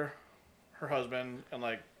daughter, her husband, and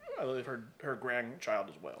like I believe her grandchild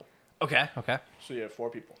as well. Okay. So you have 4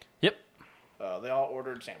 people. Yep. They all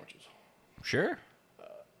ordered sandwiches. Sure.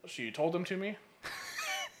 She told them to me.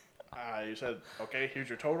 I said, okay, here's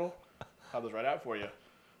your total. I'll have this right out for you.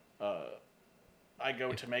 I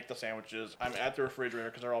go to make the sandwiches. I'm at the refrigerator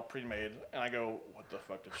because they're all pre-made. And I go, what the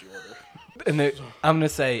fuck did she order? And I'm going to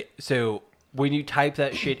say, so when you type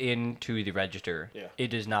that shit into the register,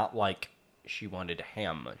 it is not like she wanted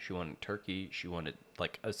ham. She wanted turkey. She wanted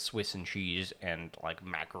like a Swiss and cheese and like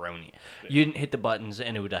macaroni. Yeah. You didn't hit the buttons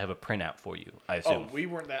and it would have a printout for you, I assume. Oh, we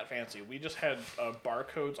weren't that fancy. We just had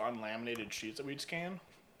barcodes on laminated sheets that we'd scan.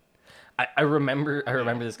 I remember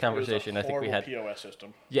this conversation. It was a I think we had POS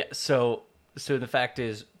system. Yeah, so the fact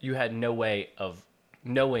is you had no way of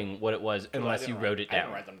knowing what it was unless you wrote it down. I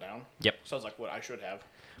didn't write them down. Yep. Sounds like what I should have.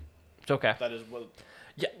 It's okay. That is what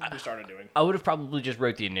we started doing. I would have probably just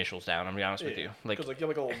wrote the initials down, I'm going to be honest with you. Because like you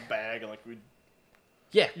have like a little bag and like we'd...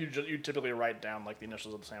 Yeah. You typically write down like the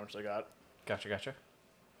initials of the sandwich they got. Gotcha.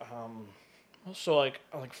 So like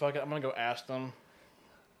I'm like fuck it, I'm gonna go ask them.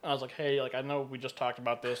 I was like, hey, like I know we just talked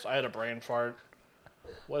about this. I had a brain fart.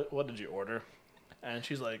 What did you order? And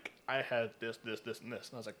she's like, I had this, and this. And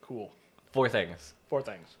I was like, cool. 4 things. 4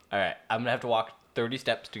 things. All right, I'm gonna have to walk 30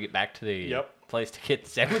 steps to get back to the place to get the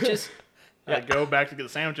sandwiches. I go back to get the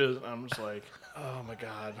sandwiches, and I'm just like, oh my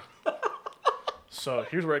god. So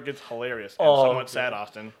here's where it gets hilarious and somewhat sad,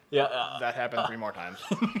 Austin. Yeah. That happened 3 more times.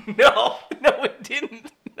 No, it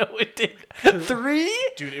didn't. No, it didn't.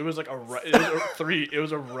 3? Dude, it was like it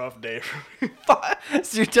was a rough day for me. 5?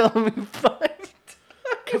 So you're telling me 5?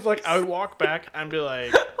 Because like I would walk back and be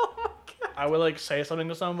like, I would like say something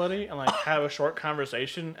to somebody and like have a short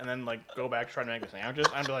conversation and then like go back to try to make the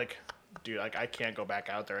sandwiches. I'd be like, dude, like I can't go back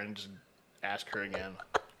out there and just ask her again.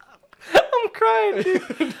 I'm crying, dude.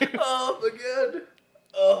 Oh my god.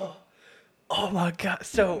 Oh my god.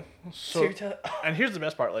 So and here's the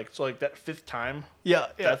best part, like that 5th time. Yeah.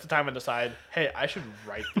 That's the time I decide, hey, I should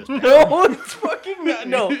write this down. No, it's fucking not.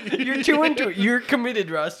 No, you're too into it. You're committed,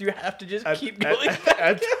 Russ. You have to just keep going.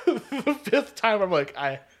 At the 5th time, I'm like,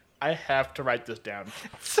 I have to write this down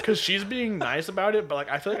because she's being nice about it, but like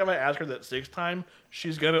I feel like if I ask her that 6th time,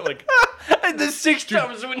 she's gonna like. And the 6th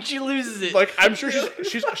time is when she loses it. Like I'm sure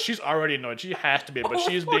she's already annoyed. She has to be, but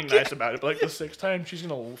she's being nice about it. But like the 6th time, she's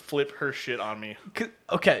gonna flip her shit on me.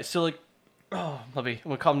 Okay, so like, let me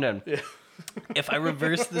calm down. Yeah. If I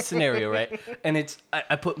reverse the scenario, right, and it's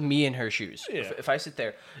I put me in her shoes. Yeah. If I sit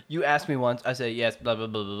there, you ask me once, I say yes, blah blah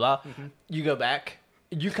blah blah blah. Mm-hmm. You go back.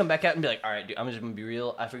 You come back out and be like, all right, dude, I'm just going to be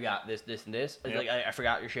real. I forgot this, and this. Yep. Like, I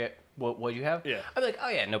forgot your shit. What'd you have? Yeah. I'd be like, oh,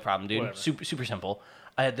 yeah, no problem, dude. Whatever. Super simple.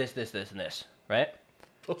 I had this, and this, right?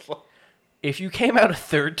 If you came out a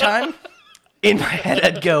 3rd time, in my head,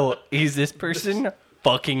 I'd go, is this person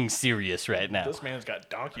fucking serious right now? This man's got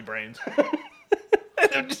donkey brains.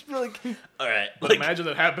 And I'm just like, all right. But like, imagine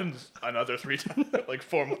that happens another 3 times, like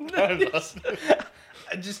 4 more times.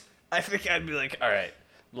 I think I'd be like, all right.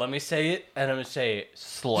 Let me say it, and I'm going to say it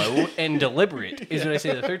slow and deliberate is what I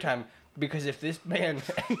say the 3rd time. Because if this man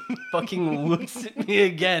fucking looks at me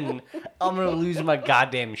again, I'm going to lose my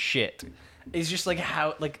goddamn shit. It's just like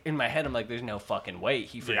how, like, in my head, I'm like, there's no fucking way.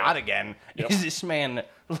 He forgot again. Yep. Is this man,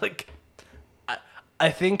 like, I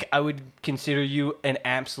think I would consider you an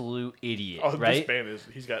absolute idiot, right? This man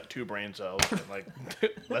he's got 2 brain cells, and, like,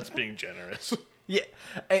 that's being generous. Yeah,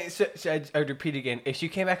 and so I'd repeat again. If she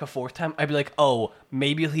came back a 4th time, I'd be like, oh,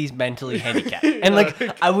 maybe he's mentally handicapped. And,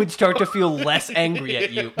 like, I would start to feel less angry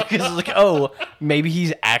at you because it's like, oh, maybe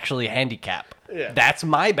he's actually handicapped. Yeah. That's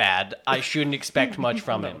my bad. I shouldn't expect much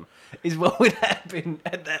from him, is what would happen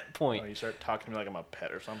at that point. Oh, you start talking to me like I'm a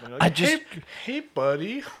pet or something. Like, hey,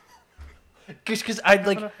 buddy. Because I'd,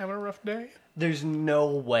 like... Having a rough day? There's no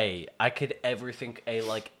way I could ever think a,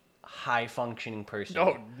 like, high-functioning person...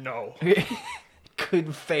 Oh, no.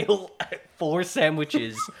 could fail at 4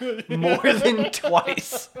 sandwiches more than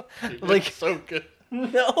twice. Dude, like so good.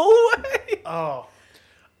 No way. Oh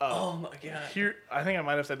my god. Here, I think I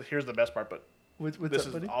might have said here's the best part, but this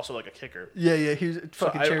is buddy? Also like a kicker. Yeah. Here's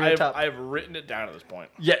fucking cherry on top. I've written it down at this point.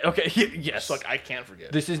 Yeah. Okay. Yes. So, like I can't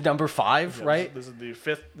forget. This is number 5, right? This is the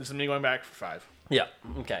 5th. This is me going back for 5. Yeah.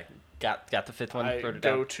 Okay. Got the 5th one. I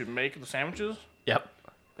go to make the sandwiches. Yep.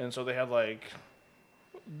 And so they have like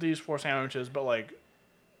these 4 sandwiches, but like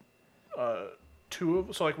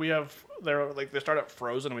we have they start out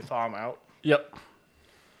frozen and we thaw them out. Yep.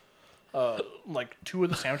 Like 2 of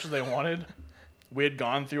the sandwiches they wanted, we had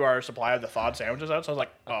gone through our supply of the thawed sandwiches out, so I was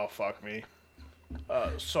like, oh fuck me.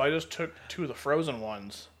 So I just took 2 of the frozen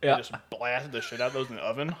ones and just blasted the shit out of those in the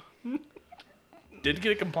oven. Didn't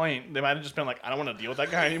get a complaint. They might have just been like, I don't want to deal with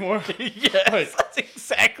that guy anymore. Yes, that's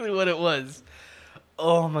exactly what it was.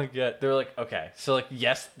 Oh my god. They're like, okay, so like,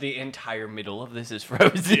 yes, the entire middle of this is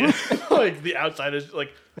frozen. Like the outside is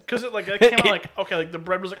like, because it came out like, okay, like the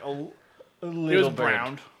bread was like a little, it was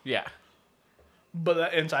browned. Yeah. But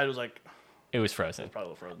the inside was like, it was frozen.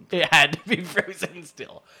 Probably a little frozen. It had to be frozen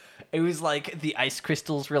still. It was like the ice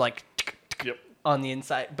crystals were like on the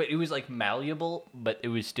inside, but it was like malleable, but it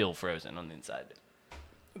was still frozen on the inside.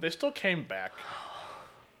 They still came back.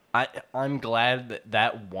 I'm glad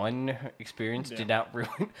that one experience did not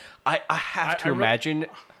ruin. I have to imagine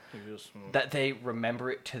that they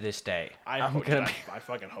remember it to this day. I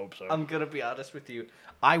fucking hope so. I'm gonna be honest with you.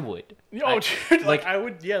 I would. Dude, like I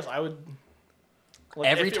would. Yes, I would. Like,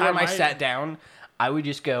 every time I sat down, I would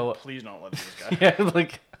just go, please don't let this guy. Yeah,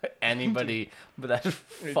 like anybody but that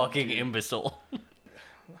fucking imbecile.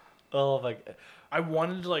 Oh my god. I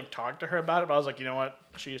wanted to like talk to her about it, but I was like, you know what?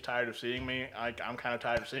 She's tired of seeing me. I'm kind of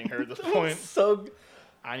tired of seeing her at this point.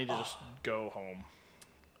 I need to just go home.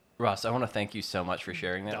 Ross, I want to thank you so much for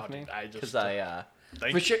sharing that with me.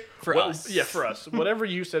 Because for us. Yeah, for us. Whatever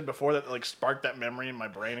you said before that like sparked that memory in my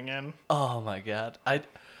brain again. Oh my god.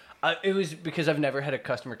 It was because I've never had a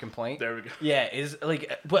customer complaint. There we go. Yeah, is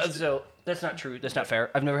like, well, so that's not true. That's not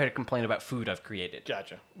fair. I've never had a complaint about food I've created.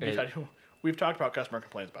 Gotcha. We've talked about customer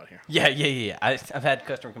complaints about here. Yeah. I've had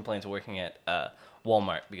customer complaints working at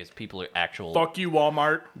Walmart because people are actual. Fuck you,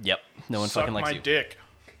 Walmart. Yep. No one fucking likes you. Suck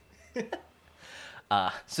my dick.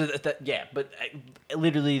 So but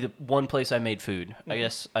literally the one place I made food. I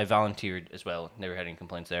guess I volunteered as well. Never had any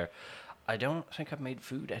complaints there. I don't think I've made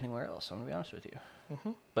food anywhere else. I'm gonna be honest with you.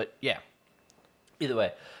 Mm-hmm. But yeah, either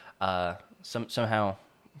way, somehow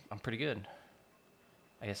I'm pretty good.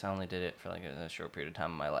 I guess I only did it for like a short period of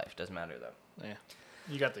time in my life. Doesn't matter though. Yeah,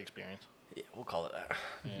 you got the experience. Yeah, we'll call it that.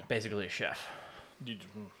 Yeah. Basically a chef.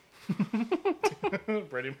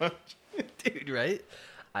 Pretty much, dude. Right?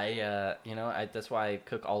 That's why I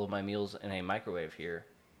cook all of my meals in a microwave here.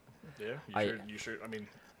 Yeah, you should. I mean,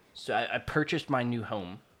 so I purchased my new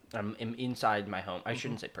home. I'm inside my home. I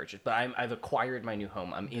shouldn't say purchased, but I've acquired my new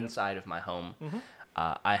home. I'm inside of my home. Mm-hmm.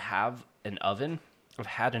 I have an oven. I've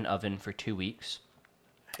had an oven for 2 weeks.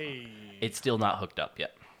 Hey. It's still not hooked up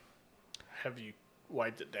yet. Have you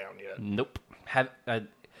wiped it down yet? Nope.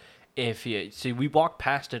 If you see, we walked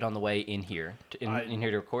past it on the way in here in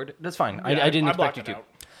here to record. That's fine. Yeah, I didn't expect you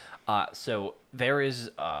to. So there is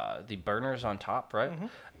the burners on top, right? Mm-hmm.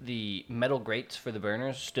 The metal grates for the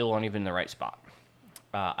burners still aren't even in the right spot.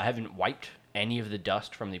 I haven't wiped any of the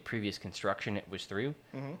dust from the previous construction it was through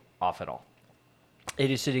off at all. It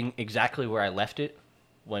is sitting exactly where I left it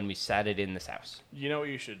when we sat it in this house. You know what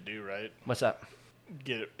you should do, right? What's that?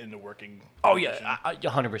 Get it into working. Oh, yeah,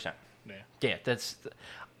 100%. Yeah,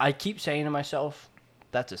 I keep saying to myself,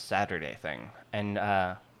 that's a Saturday thing. And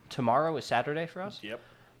tomorrow is Saturday for us? Yep.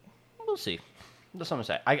 We'll see. That's what I'm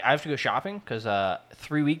going to say. I have to go shopping because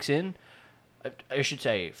 3 weeks in, I should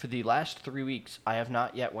say, for the last 3 weeks, I have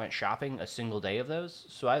not yet went shopping a single day of those.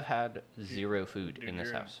 So I've had zero food in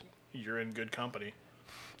this house. You're in good company.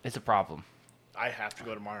 It's a problem. I have to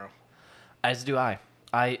go tomorrow. As do I.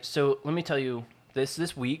 So let me tell you,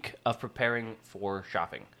 this week of preparing for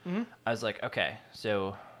shopping, I was like, okay,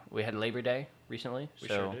 so we had Labor Day recently. We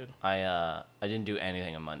sure did. I didn't do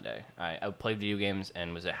anything on Monday. I played video games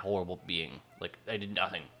and was a horrible being. Like, I did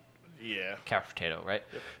nothing. Yeah. Couch potato, right?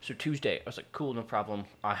 Yep. So Tuesday, I was like, cool, no problem.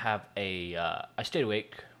 I stayed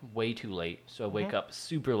awake way too late, so I wake up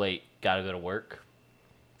super late, gotta go to work.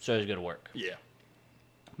 So I just go to work. Yeah.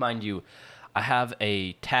 Mind you, I have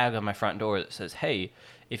a tag on my front door that says, hey,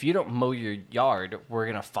 if you don't mow your yard, we're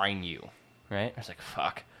going to fine you. Right? I was like,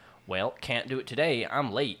 fuck. Well, can't do it today.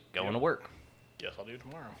 I'm late going to work. Guess I'll do it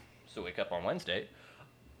tomorrow. So wake up on Wednesday.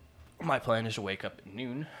 My plan is to wake up at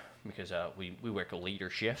noon because we work a later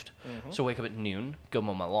shift. Mm-hmm. So wake up at noon, go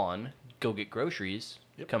mow my lawn, go get groceries,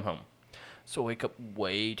 come home. So wake up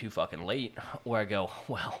way too fucking late where I go,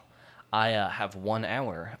 well, I have 1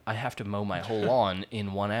 hour. I have to mow my whole lawn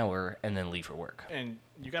in 1 hour and then leave for work. And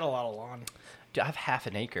you got a lot of lawn. I have half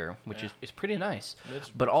an acre, which is pretty nice.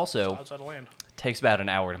 But also, outside of land. Takes about an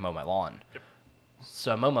hour to mow my lawn. Yep.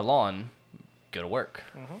 So I mow my lawn, go to work.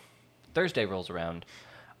 Mm-hmm. Thursday rolls around.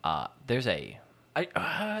 I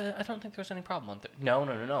don't think there's any problem on Thursday.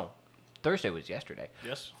 No. Thursday was yesterday.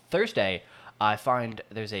 Yes. Thursday, I find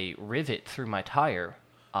there's a rivet through my tire.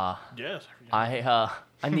 Yes.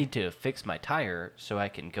 I need to fix my tire so I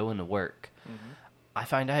can go into work. Mm-hmm. I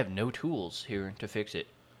find I have no tools here to fix it.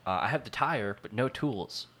 I have the tire, but no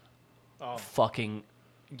tools. Oh. Fucking,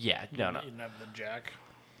 yeah, no. You didn't have the jack?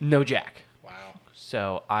 No jack. Wow.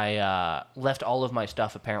 So I left all of my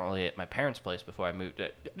stuff apparently at my parents' place before I moved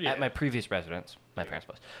at my previous residence, parents'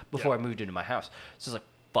 place, before I moved into my house. So it's like,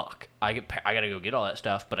 fuck, I gotta go get all that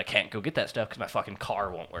stuff, but I can't go get that stuff because my fucking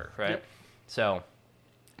car won't work, right? Yep. So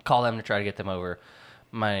call them to try to get them over.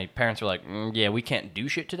 My parents were like, yeah, we can't do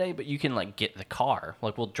shit today, but you can, like, get the car.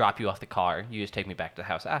 Like, we'll drop you off the car. You just take me back to the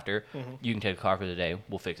house after. Mm-hmm. You can take the car for the day.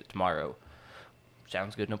 We'll fix it tomorrow.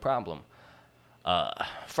 Sounds good, no problem.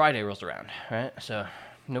 Friday rolls around, right? So,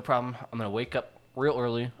 no problem. I'm going to wake up real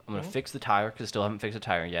early. I'm going to fix the tire, because I still haven't fixed the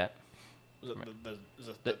tire yet.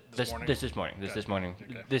 This morning? This morning.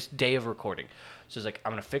 Okay. This day of recording. So, it's like,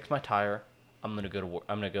 I'm going to fix my tire. I'm going to go to work.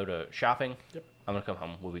 I'm going to go to shopping. Yep. I'm going to come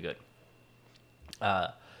home. We'll be good.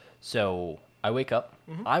 So I wake up.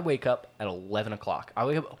 Mm-hmm. I wake up at 11 o'clock. I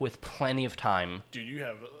wake up with plenty of time. Dude, you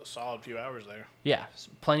have a solid few hours there. Yeah,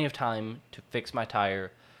 plenty of time to fix my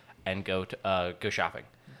tire and go shopping.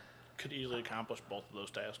 Could easily accomplish both of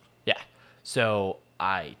those tasks. Yeah. So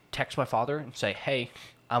I text my father and say, hey,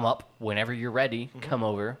 I'm up. Whenever you're ready, mm-hmm. come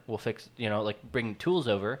over. We'll fix, bring tools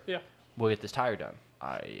over. Yeah. We'll get this tire done.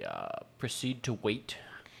 I proceed to wait.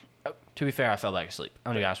 To be fair, I fell back asleep.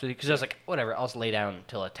 I'm going to be honest with you. Because I was like, whatever, I'll just lay down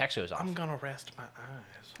until a text goes off. I'm going to rest my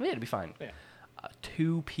eyes. Yeah, it'll be fine. Yeah.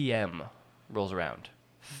 2 p.m. rolls around.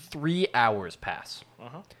 3 hours pass.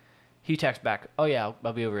 Uh-huh. He texts back, oh yeah,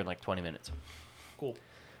 I'll be over in like 20 minutes. Cool.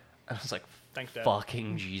 And I was like, thanks, Dad.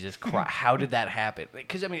 Fucking Jesus Christ. How did that happen?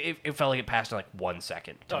 Because, I mean, it felt like it passed in like 1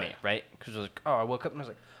 second to me, right? Because I was like, I woke up and I was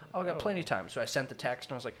like, I got plenty of time. So I sent the text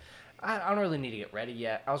and I was like, I don't really need to get ready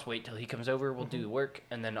yet. I'll just wait till he comes over. We'll do the work,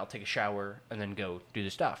 and then I'll take a shower, and then go do the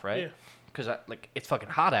stuff, right? Yeah. Because it's fucking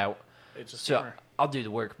hot out. It's a summer. So I'll do the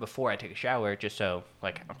work before I take a shower, just so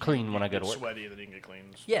I'm clean when I go to work. Sweaty, then you can get clean.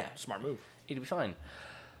 Yeah. Smart move. It'll be fine.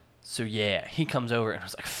 So yeah, he comes over, and I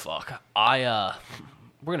was like, fuck.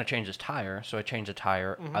 We're gonna change this tire. So I change the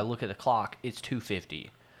tire. Mm-hmm. I look at the clock. It's 2:50.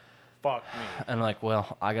 Fuck me. And I'm like,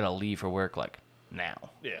 well, I gotta leave for work now.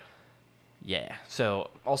 Yeah. Yeah, so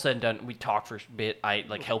all said and done, we talk for a bit. I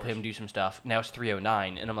help him do some stuff. Now it's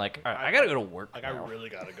 3:09, and I'm like, all right, I gotta go to work. I really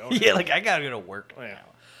gotta go. Yeah, I gotta go to work now.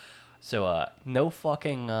 So no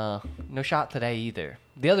fucking no shot today either.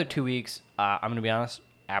 The other 2 weeks, I'm gonna be honest,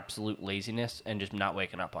 absolute laziness and just not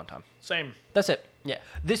waking up on time. Same. That's it. Yeah.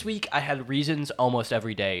 This week I had reasons almost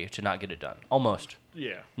every day to not get it done. Almost.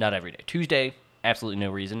 Yeah. Not every day. Tuesday, absolutely no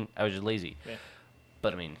reason. I was just lazy. Yeah.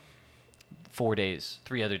 But I mean, 4 days,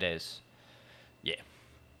 3 other days. Yeah.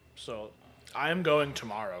 So, I am going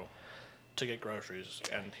tomorrow to get groceries,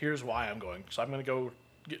 and here's why I'm going. So I'm going to go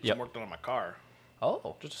get some work done on my car.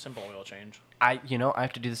 Oh. Just a simple oil change. I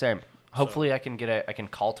have to do the same. Hopefully I can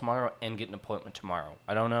call tomorrow and get an appointment tomorrow.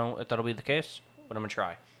 I don't know if that'll be the case, but I'm going to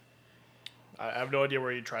try. I have no idea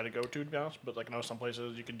where you try to go to be honest, but I know some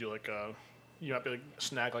places you can do you might be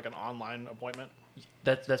snag an online appointment.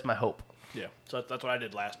 That's my hope. Yeah. So that's what I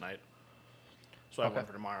did last night. So I have one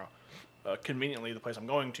for tomorrow. Conveniently, the place I'm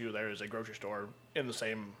going to, there is a grocery store in the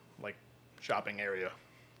same shopping area.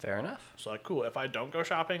 Fair enough. So cool. If I don't go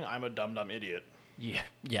shopping, I'm a dumb idiot.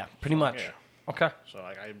 Yeah, pretty much. Yeah. Okay. So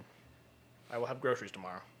I will have groceries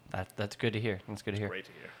tomorrow. That's good to hear. That's good to hear. Great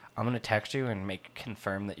to hear. I'm gonna text you and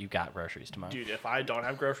confirm that you got groceries tomorrow. Dude, if I don't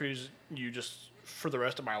have groceries, for the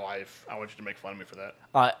rest of my life, I want you to make fun of me for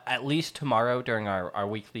that. At least tomorrow during our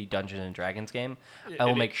weekly Dungeons and Dragons game, I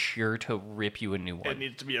will make sure to rip you a new one. It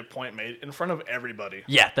needs to be a point made in front of everybody.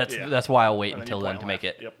 Yeah, that's why I'll wait until then to make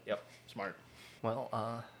it. Yep. Smart.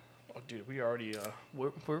 Well, dude, we already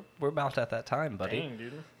we're about at that time, buddy. Dang,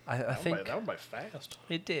 dude. I think that went by fast.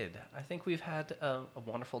 It did. I think we've had a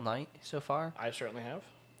wonderful night so far. I certainly have.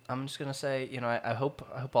 I'm just gonna say, I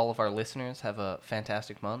hope all of our listeners have a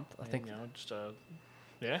fantastic month. I think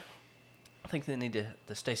yeah. I think they need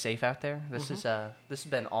to stay safe out there. This has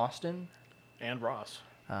been Austin and Ross.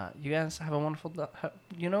 You guys have a wonderful,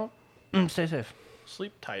 stay safe.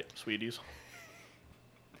 Sleep tight, sweeties.